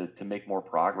need to make more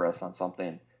progress on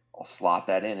something, I'll slot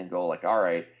that in and go like, all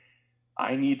right,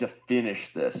 I need to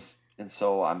finish this. And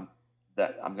so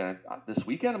this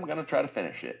weekend, I'm going to try to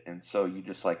finish it. And so you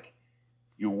just like,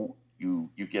 you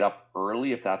get up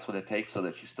early if that's what it takes so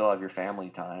that you still have your family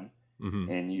time.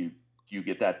 And you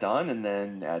get that done, and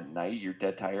then at night you're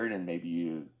dead tired, and maybe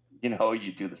you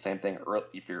do the same thing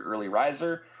if you're an early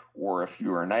riser, or if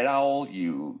you're a night owl.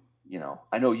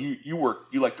 I know you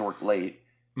like to work late.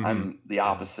 I'm the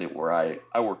opposite, where I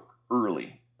work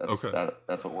early.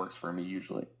 That's what works for me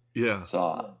usually.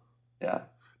 So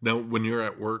Now, when you're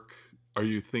at work, are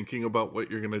you thinking about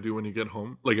what you're going to do when you get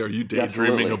home? Like, are you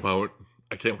daydreaming about?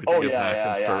 I can't wait to get back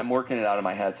and start. I'm working it out in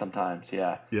my head sometimes.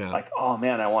 Like, oh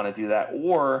man, I want to do that.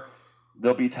 Or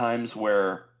there'll be times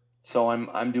where, so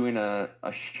I'm doing a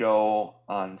show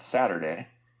on Saturday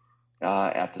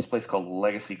at this place called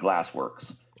Legacy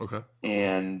Glassworks. Okay.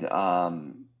 And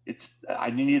I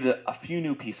needed a few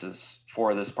new pieces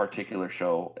for this particular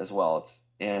show as well.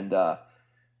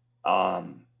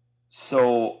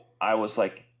 So I was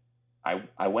like,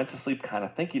 I went to sleep kind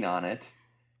of thinking on it,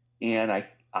 and I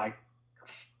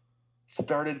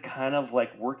started kind of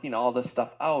like working all this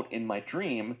stuff out in my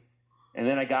dream. And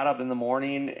then I got up in the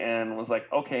morning and was like,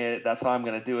 okay, that's how I'm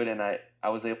going to do it. And I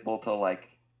was able to, like,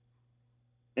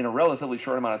 in a relatively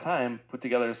short amount of time, put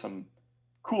together some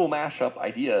cool mashup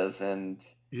ideas and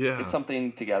get Yeah.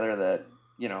 something together that,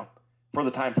 for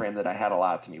the time frame that I had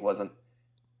allotted to me,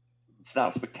 it's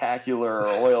not spectacular or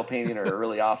oil painting or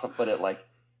really awesome, but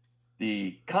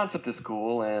the concept is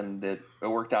cool and it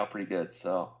worked out pretty good.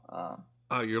 So,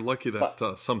 You're lucky but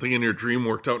that something in your dream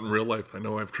worked out in real life. I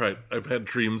know I've had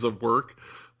dreams of work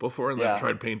before and then yeah,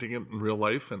 tried painting it in real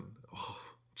life and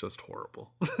just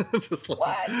horrible. Just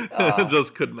what?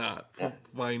 just could not Yeah,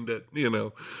 find it, yeah.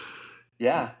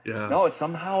 Yeah. No,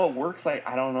 somehow it works.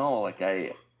 I don't know.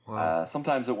 Wow.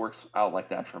 Sometimes it works out like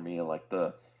that for me.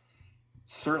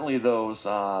 Certainly those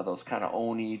kind of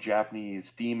Oni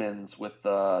Japanese demons with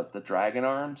the dragon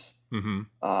arms. Mm-hmm.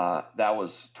 That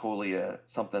was totally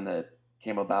something that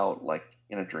came about like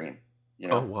in a dream, you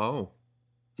Oh, know. wow.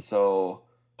 So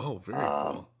Oh, very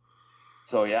um, cool.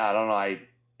 so yeah, I don't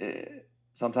know.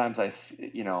 Sometimes and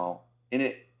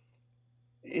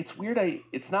it's weird.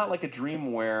 It's not like a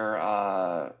dream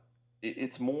where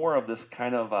it's more of this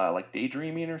kind of like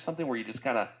daydreaming or something where you just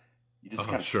kind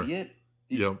of Sure. see it.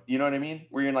 Yep. You know what I mean?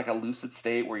 Where you're in like a lucid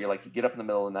state where you get up in the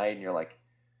middle of the night and you're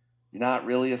not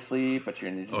really asleep, but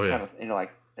you're Oh, just yeah. kind of and you're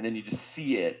like, and then you just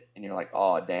see it and you're like,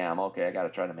 oh damn, okay, I got to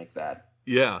try to make that.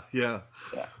 Yeah. Yeah.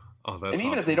 Yeah. Oh, And that's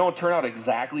even if they awesome. don't turn out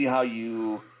exactly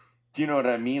do you know what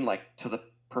I mean? Like to the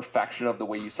perfection of the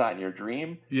way you saw it in your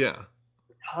dream, Yeah.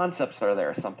 concepts are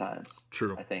there sometimes.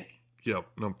 True. I think. Yep.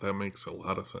 Nope. That makes a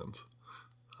lot of sense.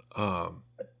 Um,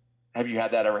 Have you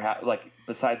had that ever like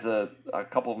besides a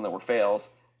couple of them that were fails?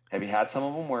 Have you had some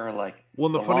of them where well,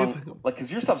 the the funny long thing, like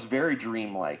because your stuff's very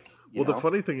dream-like, you well, the know?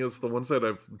 funny thing is the ones that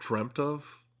I've dreamt of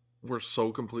were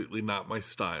so completely not my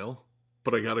style,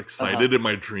 but I got Uh huh. excited in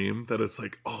my dream that it's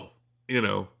like, oh,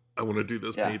 I want to do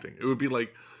this Yeah. painting. It would be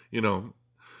like, you know,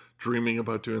 dreaming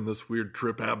about doing this weird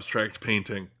trip abstract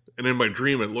painting. And in my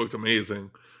dream, it looked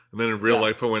amazing. And then in real Yeah.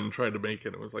 life, I went and tried to make it.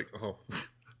 And it was like, oh,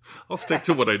 I'll stick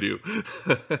to what I do.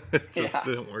 It just Yeah.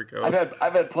 didn't work I've out. had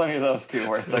I've had plenty of those too,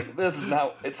 where it's like this is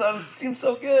now it seems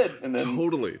so good, and then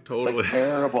Totally, it's like totally,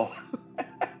 terrible.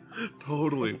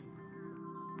 totally.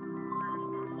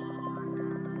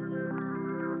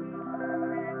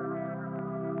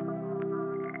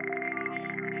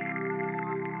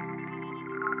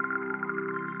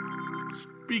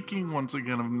 Speaking once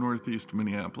again of Northeast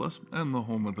Minneapolis and the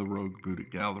home of the Rogue Buddha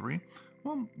Gallery,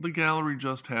 well, the gallery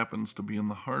just happens to be in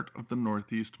the heart of the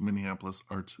Northeast Minneapolis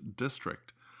Arts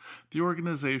District, the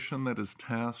organization that is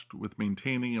tasked with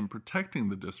maintaining and protecting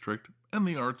the district and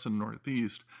the arts in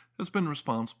Northeast has been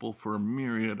responsible for a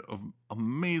myriad of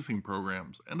amazing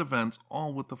programs and events,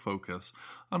 all with the focus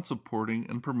on supporting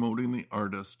and promoting the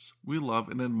artists we love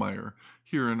and admire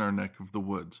here in our neck of the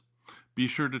woods. Be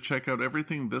sure to check out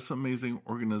everything this amazing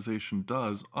organization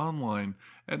does online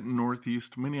at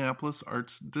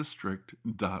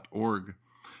northeastminneapolisartsdistrict.org.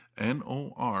 I'm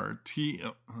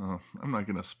not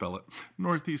going to spell it,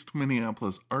 Northeast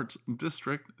Minneapolis Arts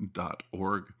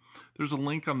District.org. There's a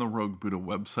link on the Rogue Buddha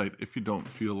website if you don't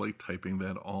feel like typing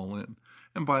that all in.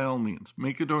 And by all means,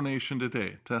 make a donation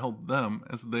today to help them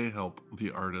as they help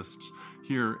the artists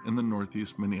here in the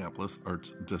Northeast Minneapolis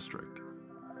Arts District.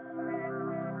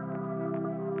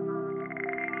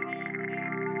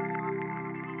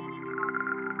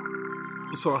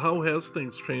 So, how has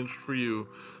things changed for you?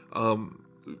 Um,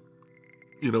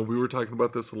 we were talking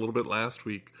about this a little bit last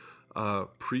week,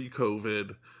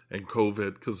 pre-COVID and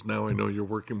COVID, because now I know you're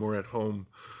working more at home.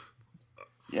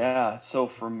 Yeah. So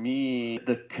for me,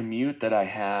 the commute that I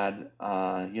had,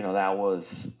 that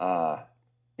was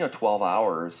 12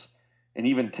 hours, and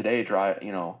even today,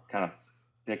 kind of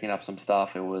picking up some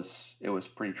stuff. It was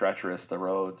pretty treacherous, the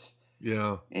roads,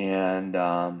 Yeah, and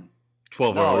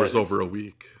 12 no, hours it's over a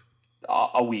week.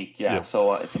 a week. Yeah. Yep.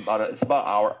 So it's about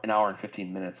an hour and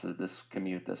 15 minutes of this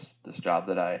commute, this job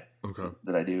Okay.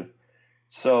 that I do.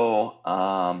 So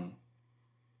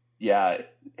yeah,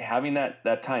 having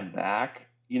that time back,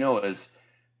 is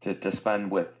to spend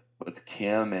with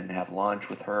Kim and have lunch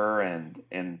with her,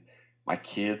 and my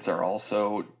kids are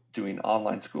also doing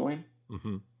online schooling,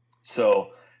 Mm-hmm.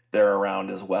 so they're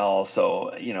around as well.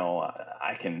 So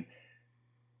I can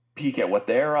peek at what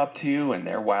they're up to, and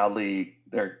they're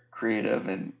creative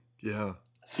and Yeah.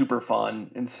 super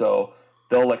fun, and so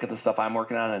they'll look at the stuff I'm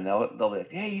working on, and they'll be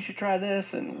like, hey, you should try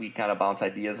this, and we kind of bounce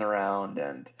ideas around,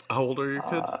 and How old are your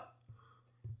kids?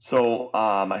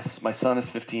 uh, my son is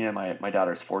 15 and my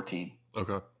daughter is 14,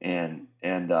 Okay. and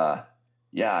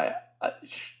yeah,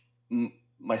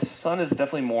 my son is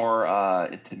definitely more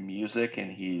into music,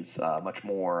 and he's much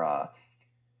more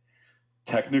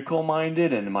technical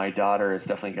minded, and my daughter has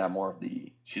definitely got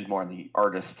she's more on the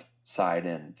artist side,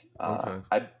 and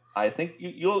Okay. I think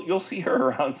you'll see her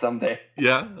around someday.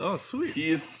 Yeah. Oh, sweet.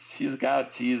 She's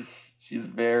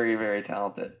very, very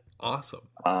talented. Awesome.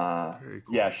 Very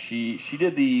cool. Yeah, she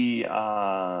did the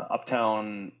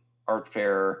Uptown Art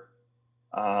Fair.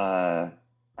 I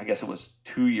guess it was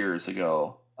 2 years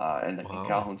ago. In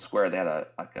Calhoun Square, they had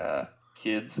a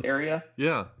kids area.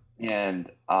 Yeah. And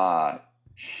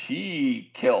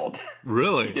she killed.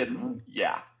 Really? She did.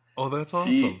 Yeah. Oh, that's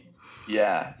awesome.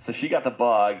 Yeah. So she got the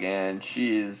bug, and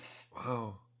she's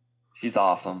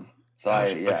awesome. So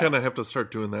Gosh, I kind of have to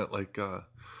start doing that, like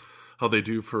how they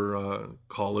do for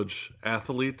college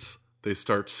athletes. They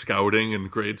start scouting in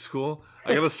grade school.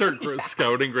 I got to start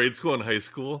scouting grade school and high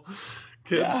school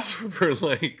kids for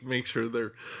make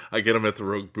sure I get them at the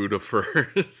Rogue Buddha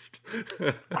first.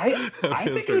 I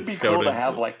think it would be cool to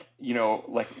have like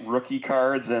rookie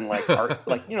cards and like art,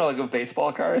 like like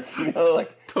baseball cards,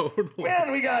 like totally.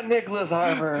 Man, we got Nicholas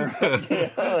Harper.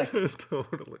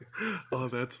 Totally. Oh,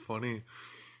 that's funny.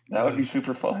 That would be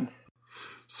super fun.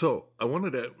 So I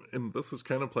wanted to, and this is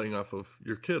kind of playing off of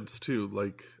your kids too,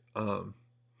 like,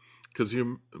 because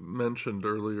you mentioned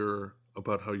earlier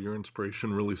about how your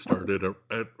inspiration really started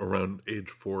at around age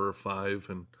 4 or 5,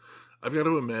 and I've got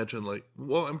to imagine, like,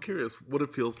 well, I'm curious what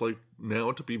it feels like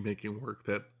now to be making work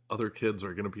that other kids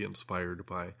are going to be inspired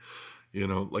by,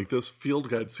 like this field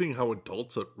guide. Seeing how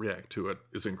adults react to it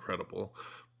is incredible,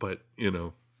 but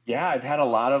yeah, I've had a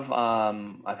lot of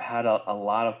a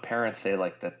lot of parents say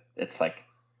like that it's like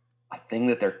a thing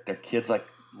that their kids like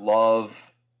love.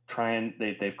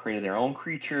 They've created their own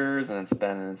creatures, and it's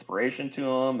been an inspiration to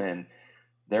them, and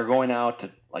they're going out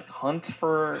to like hunt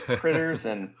for critters.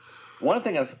 And one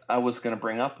thing I was going to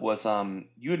bring up was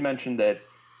you had mentioned that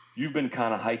you've been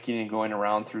kind of hiking and going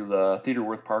around through the Theodore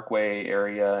Wirth Parkway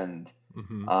area, and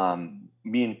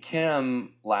me and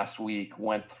Kim last week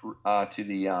went through to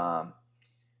the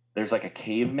there's like a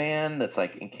caveman that's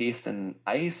like encased in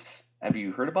ice. Have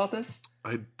you heard about this?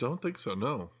 I don't think so.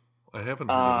 No. I haven't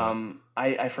heard of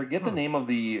that. I forget the name of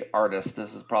the artist.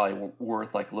 This is probably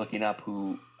worth like looking up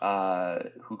who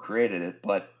created it.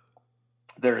 But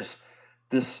there's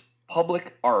this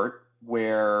public art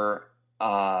where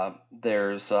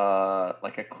there's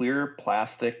like a clear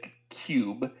plastic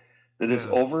cube that is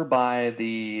over by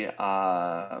the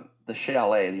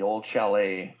chalet, the old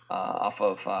chalet off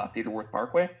of Theodore Wirth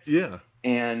Parkway. Yeah.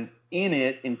 And in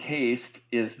it, encased,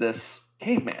 is this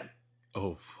caveman.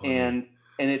 Oh, funny.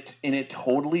 And it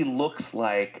totally looks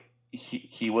like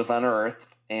he was on Earth,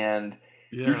 and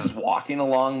you're just walking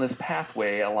along this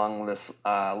pathway along this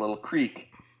little creek,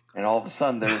 and all of a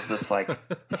sudden there's this like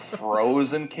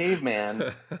frozen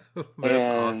caveman,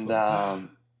 and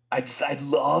awesome. I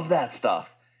love that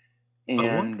stuff,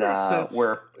 and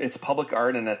where it's public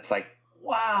art, and it's like,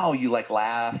 wow, you like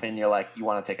laugh, and you're like, you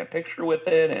want to take a picture with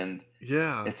it, and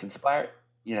it's inspired,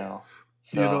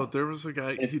 So, there was a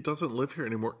guy, he doesn't live here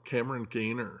anymore, Cameron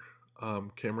Keith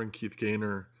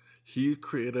Gaynor. He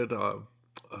created a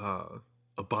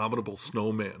abominable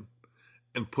snowman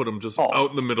and put him just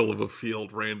out in the middle of a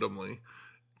field randomly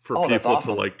for people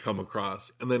to like come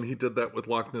across. And then he did that with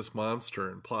Loch Ness Monster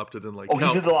and plopped it in like... he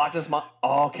did the Loch Ness Monster?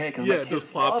 Oh, okay.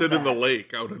 Just plopped it in the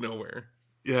lake out of nowhere.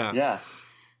 Yeah. Yeah.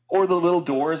 Or the little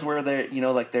doors where they're,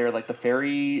 they're like the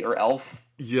fairy or elf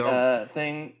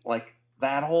thing, like...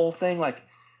 That whole thing, like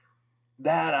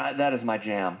that is my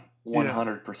jam,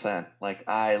 100%. Like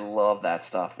I love that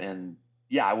stuff, and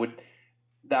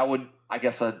I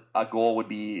guess a goal would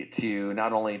be to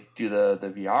not only do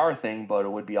the VR thing, but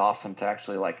it would be awesome to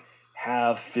actually like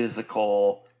have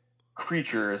physical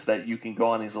creatures that you can go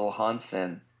on these little hunts.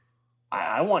 And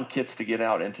I want kids to get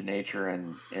out into nature,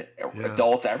 and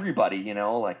adults, everybody,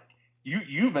 like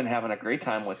you've been having a great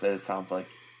time with it. It sounds like.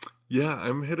 Yeah,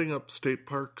 I'm hitting up state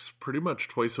parks pretty much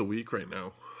twice a week right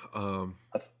now.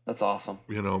 That's awesome.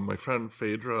 My friend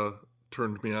Phaedra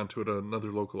turned me on to it,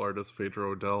 another local artist,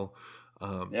 Phaedra Odell.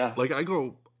 Like I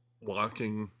go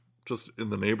walking just in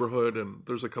the neighborhood, and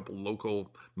there's a couple local,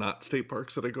 not state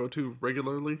parks that I go to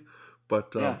regularly.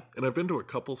 But and I've been to a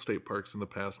couple state parks in the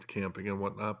past, camping and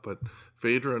whatnot. But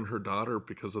Phaedra and her daughter,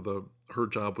 because of her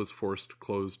job was forced to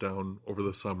close down over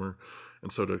the summer,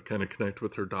 and so to kind of connect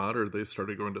with her daughter, they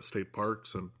started going to state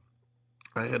parks. And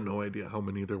I had no idea how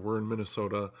many there were in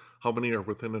Minnesota, how many are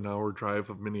within an hour drive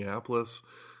of Minneapolis,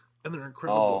 and they're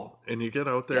incredible. And you get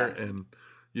out there, and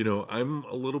I'm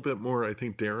a little bit more, I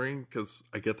think, daring because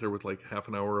I get there with like half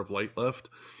an hour of light left.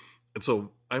 And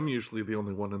so I'm usually the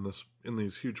only one in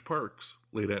these huge parks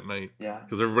late at night. Yeah.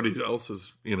 Because everybody else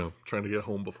is, trying to get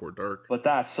home before dark. But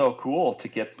that's so cool to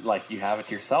get, like, you have it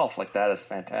to yourself. Like, that is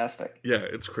fantastic. Yeah,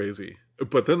 it's crazy.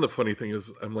 But then the funny thing is,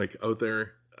 I'm like out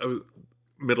there,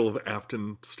 middle of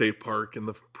Afton State Park in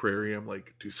the prairie. I'm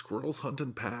like, do squirrels hunt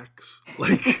in packs?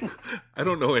 Like, I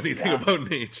don't know anything about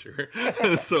nature.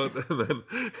 So then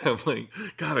I'm like,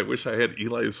 God, I wish I had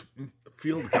Eli's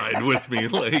field guide with me.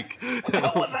 Like,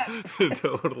 what was that?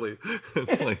 Totally.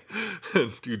 It's like,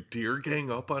 do deer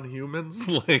gang up on humans?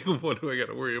 Like, what do I got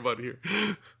to worry about here?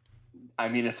 I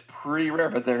mean, it's pretty rare,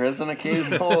 but there is an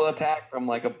occasional attack from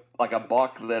like a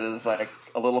buck that is like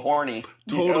a little horny.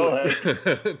 Totally,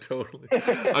 totally.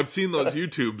 I've seen those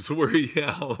YouTubes where,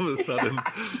 all of a sudden,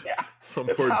 some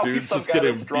poor dude's just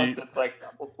getting beat. It's like,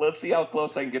 let's see how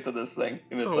close I can get to this thing,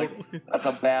 and it's like, that's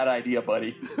a bad idea,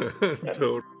 buddy.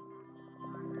 Totally.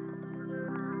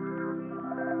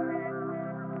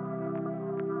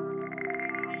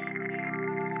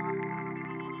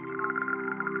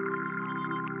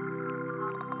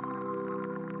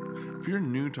 If you're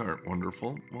new to Art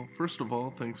Wonderful, well, first of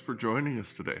all, thanks for joining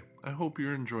us today. I hope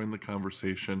you're enjoying the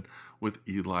conversation with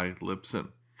Eli Lipson.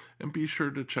 And be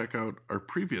sure to check out our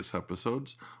previous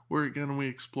episodes, where again we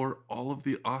explore all of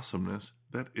the awesomeness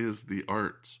that is the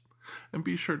arts. And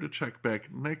be sure to check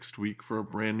back next week for a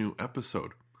brand new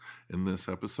episode. In this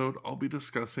episode, I'll be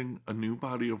discussing a new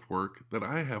body of work that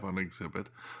I have on exhibit,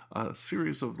 a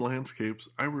series of landscapes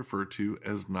I refer to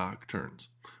as nocturnes.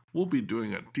 We'll be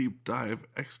doing a deep dive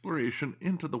exploration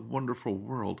into the wonderful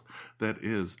world that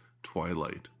is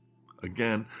Twilight.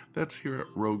 Again, that's here at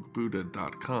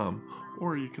roguebuddha.com,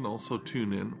 or you can also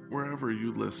tune in wherever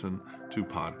you listen to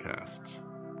podcasts.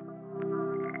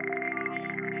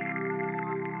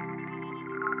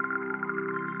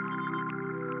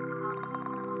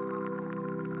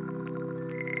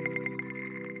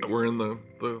 We're in the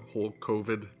whole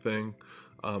COVID thing.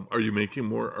 Are you making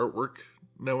more artwork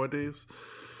nowadays?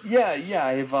 Yeah.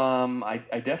 I've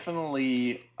I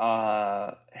definitely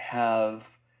have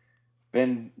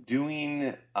been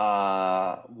doing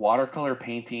watercolor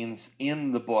paintings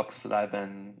in the books that I've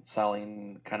been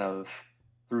selling, kind of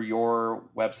through your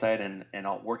website,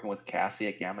 and working with Cassie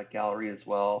at Gamut Gallery as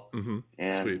well. Mm-hmm.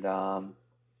 And Sweet.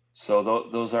 So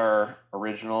those are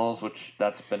originals, which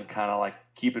that's been kind of like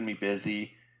keeping me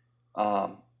busy.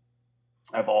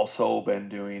 I've also been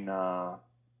doing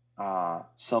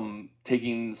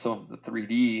taking some of the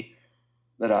 3D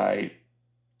that I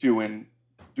do in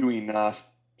doing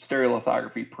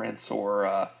stereolithography prints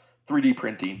or 3D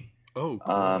printing. Oh,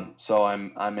 cool. So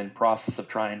I'm in process of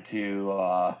trying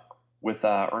to with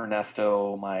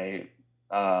Ernesto, my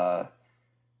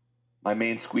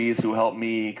main squeeze, who helped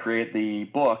me create the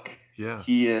book. Yeah.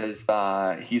 He's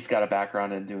got a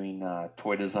background in doing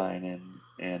toy design,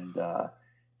 and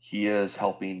he is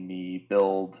helping me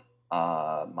build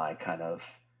my kind of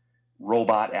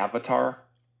robot avatar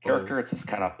character. It's this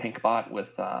kind of pink bot with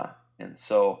and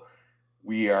so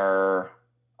we are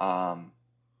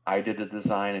I did the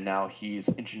design, and now he's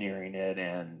engineering it,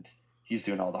 and he's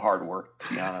doing all the hard work,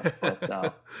 to be honest.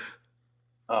 But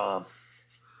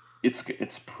it's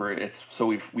so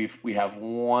we have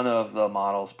one of the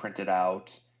models printed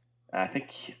out, and I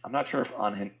think, I'm not sure if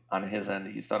on his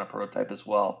end he's done a prototype as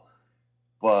well,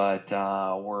 but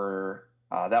we're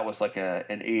that was like an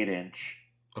 8-inch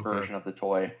version of the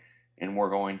toy, and we're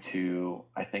going to,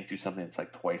 I think, do something that's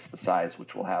like twice the size,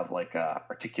 which will have like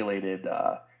articulated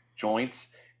joints,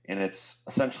 and it's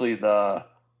essentially the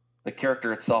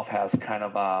character itself has kind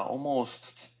of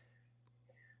almost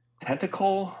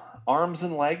tentacle arms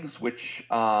and legs, which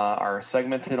are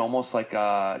segmented almost like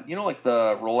like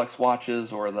the Rolex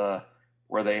watches, or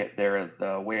they're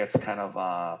the way it's kind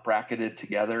of bracketed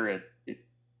together.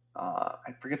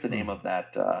 I forget the name of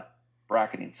that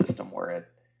bracketing system where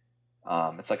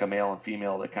it's like a male and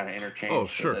female that kind of interchange. Oh,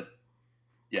 sure.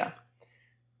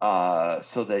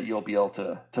 So that you'll be able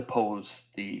to pose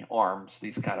the arms,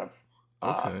 these kind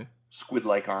of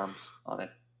squid-like arms on it.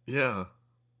 Yeah.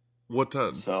 What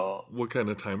kind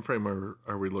of time frame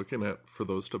are we looking at for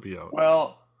those to be out?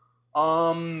 Well,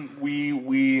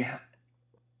 we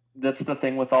that's the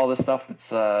thing with all this stuff.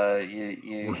 It's work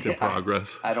in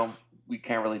progress. We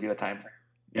can't really do a time frame.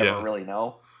 You never really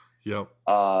know. Yep.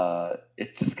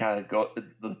 It just kind of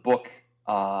the book.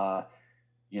 I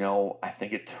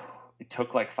think it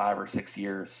took like 5 or 6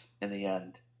 years in the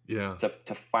end. Yeah.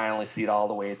 To finally see it all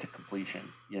the way to completion.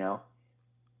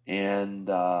 And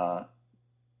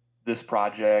this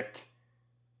project,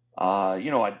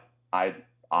 I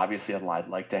obviously I'd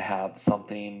like to have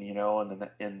something,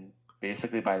 and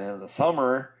basically by the end of the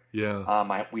summer.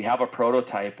 Yeah. We have a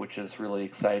prototype, which is really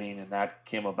exciting, and that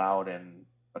came about in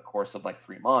the course of like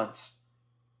 3 months.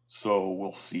 So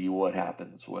we'll see what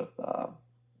happens with, the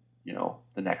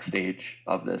next stage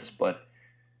of this. But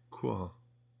cool.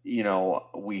 We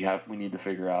need to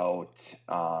figure out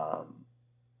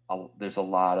there's a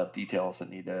lot of details that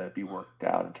need to be worked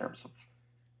out in terms of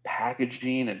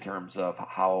packaging, in terms of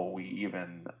how we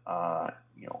even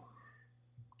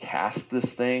cast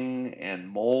this thing and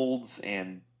molds,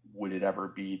 and would it ever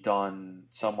be done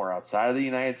somewhere outside of the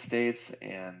United States,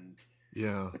 and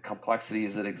the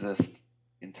complexities that exist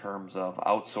in terms of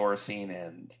outsourcing.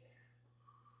 And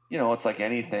it's like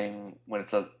anything, when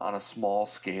it's on a small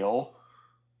scale,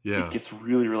 it gets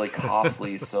really, really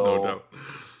costly. So no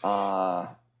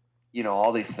doubt.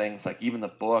 All these things, like even the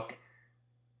book,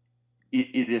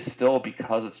 it is still,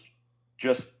 because it's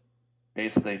just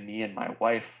basically me and my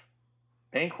wife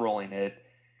bankrolling it,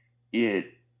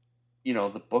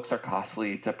 the books are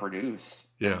costly to produce.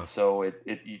 Yeah. And so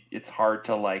it's hard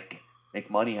to like make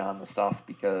money on the stuff,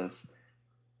 because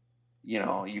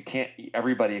you can't,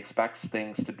 everybody expects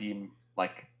things to be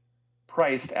like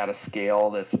priced at a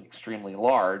scale that's extremely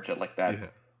large, at like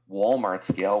that Walmart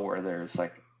scale where there's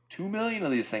like 2 million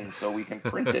of these things, so we can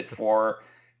print it for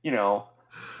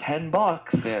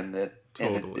 $10, and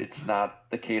it's not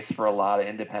the case for a lot of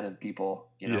independent people.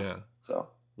 So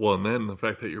well, and then the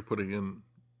fact that you're putting in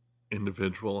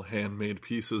individual handmade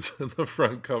pieces in the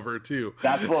front cover too,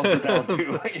 that slows it down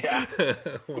too. Yeah.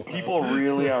 Wow. People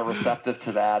really are receptive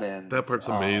to that, and that part's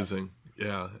amazing.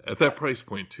 Yeah, at that price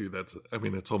point too,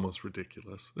 it's almost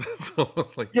ridiculous. It's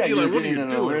almost like, you're getting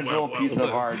an original piece of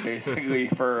art basically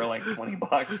for like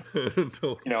 $20.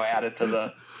 Totally. Added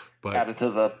to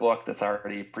the book that's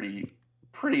already pretty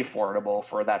affordable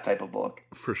for that type of book.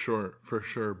 For sure.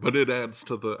 But it adds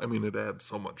to it adds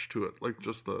so much to it, like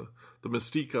just the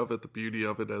mystique of it, the beauty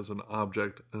of it as an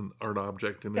object, an art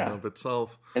object in and of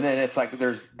itself. And then it's like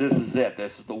this is it.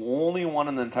 This is the only one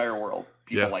in the entire world.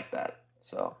 People like that.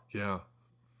 So yeah.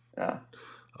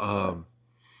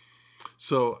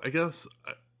 So I guess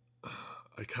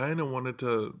I kind of wanted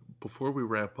to, before we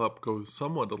wrap up, go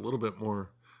somewhat a little bit more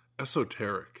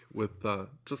esoteric with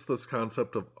just this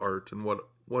concept of art and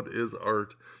what is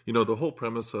art. The whole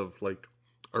premise of like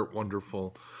Art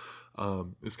Wonderful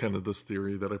is kind of this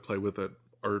theory that I play with, that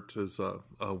art is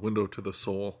a window to the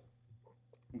soul,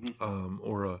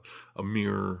 or a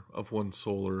mirror of one's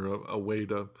soul, or a way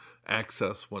to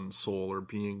access one's soul or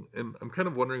being. And I'm kind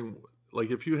of wondering,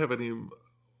 like, if you have any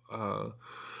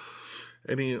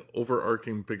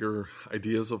overarching bigger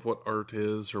ideas of what art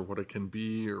is, or what it can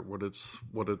be, or what it's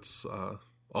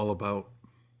all about.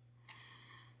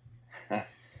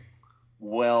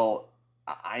 Well,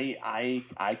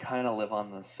 I kind of live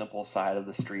on the simple side of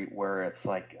the street, where it's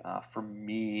like, for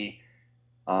me,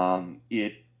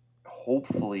 it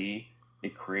hopefully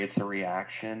it creates a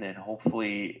reaction, and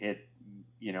hopefully it,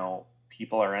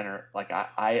 people are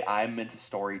I'm into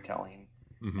storytelling,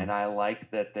 and I like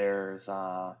that there's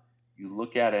you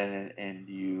look at it and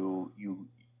you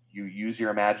use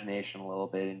your imagination a little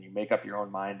bit, and you make up your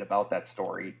own mind about that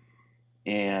story,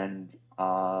 and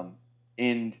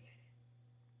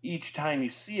each time you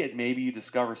see it, maybe you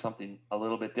discover something a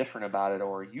little bit different about it,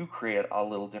 or you create a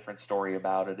little different story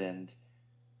about it. And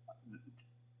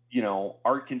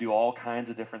art can do all kinds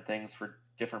of different things for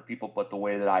different people, but the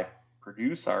way that I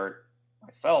produce art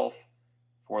myself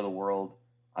for the world,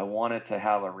 I want it to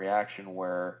have a reaction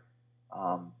where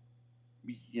and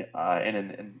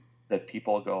that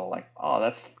people go like, oh,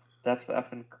 that's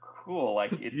effing cool.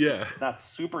 Like it's not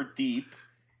super deep,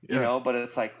 but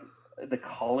it's like the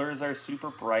colors are super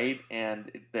bright,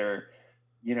 and they're,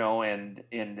 and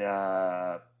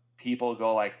people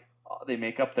go like, oh, they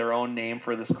make up their own name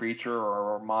for this creature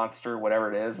or monster,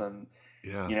 whatever it is, and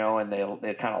and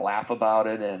they kind of laugh about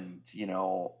it, and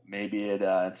maybe it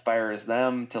inspires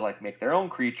them to like make their own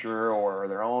creature or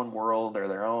their own world or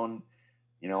their own,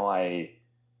 I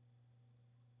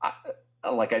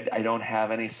don't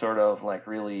have any sort of like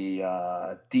really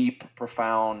deep,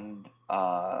 profound.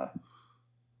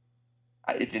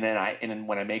 And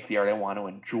when I make the art, I want to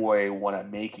enjoy what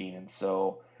I'm making, and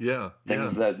so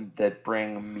things that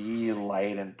bring me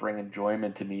light and bring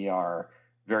enjoyment to me are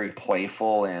very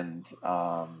playful, and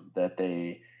that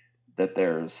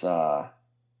there's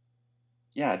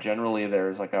generally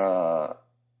there's like a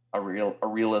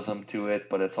realism to it,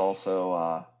 but it's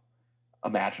also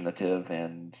imaginative,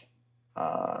 and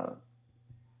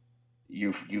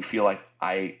you feel like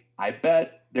I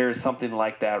bet there's something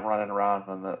like that running around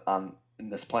in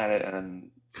this planet, and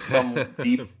in some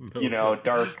deep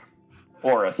dark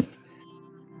forest.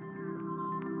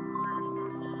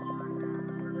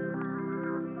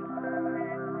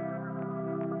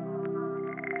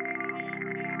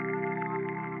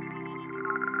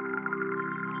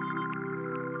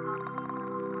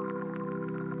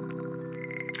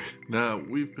 Now,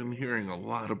 we've been hearing a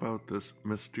lot about this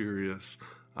mysterious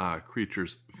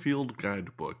Creatures Field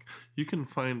Guidebook. You can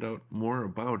find out more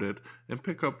about it and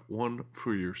pick up one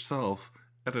for yourself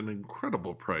at an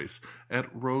incredible price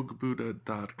at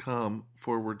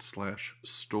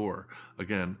roguebuddha.com/store.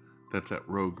 Again, that's at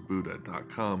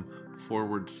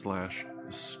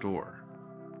roguebuddha.com/store.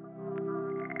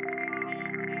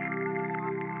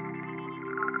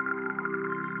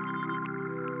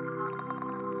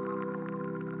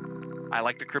 I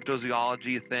like the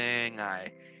cryptozoology thing.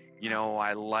 I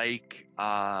like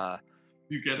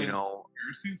You get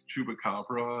conspiracies,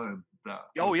 Chupacabra, and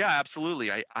oh yeah,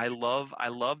 absolutely. I love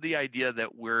the idea that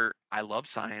I love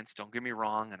science. Don't get me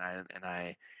wrong, and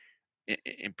I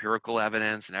empirical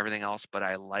evidence and everything else, but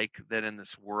I like that in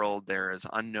this world there is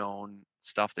unknown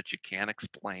stuff that you can't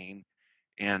explain,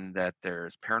 and that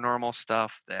there's paranormal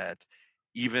stuff that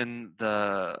even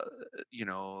the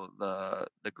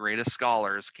greatest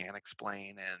scholars can't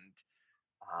explain, and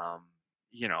um,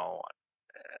 you know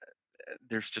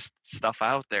there's just stuff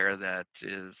out there that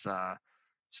is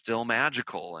still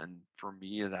magical, and for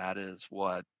me that is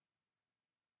what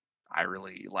I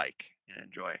really like and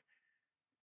enjoy.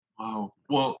 wow.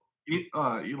 Well,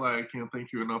 Eli, I can't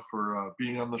thank you enough for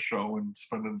being on the show and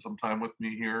spending some time with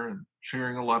me here and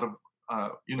sharing a lot of,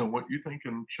 what you think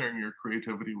and sharing your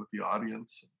creativity with the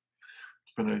audience.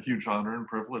 It's been a huge honor and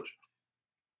privilege.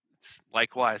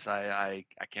 Likewise, I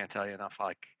can't tell you enough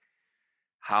like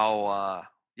how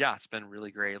yeah, it's been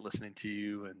really great listening to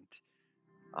you, and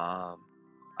I'm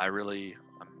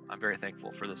very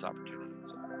thankful for this opportunity.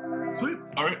 So. Sweet.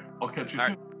 All right, I'll catch you soon.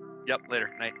 Right. Yep. Later.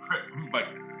 Night. Right. Bye.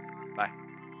 Bye.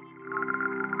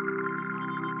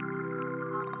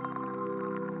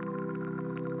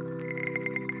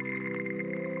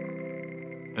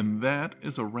 And that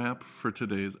is a wrap for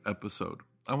today's episode.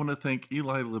 I want to thank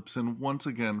Eli Lipson once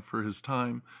again for his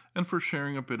time and for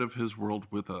sharing a bit of his world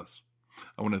with us.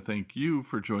 I want to thank you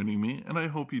for joining me, and I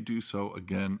hope you do so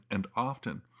again and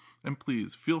often. And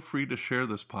please feel free to share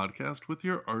this podcast with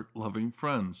your art-loving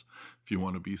friends. If you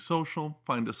want to be social,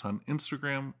 find us on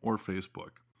Instagram or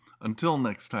Facebook. Until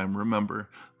next time,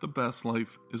 remember, the best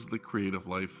life is the creative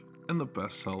life, and the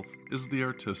best self is the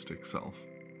artistic self.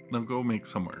 Now go make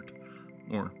some art,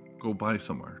 or go buy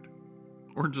some art,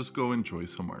 or just go enjoy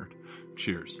some art.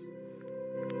 Cheers.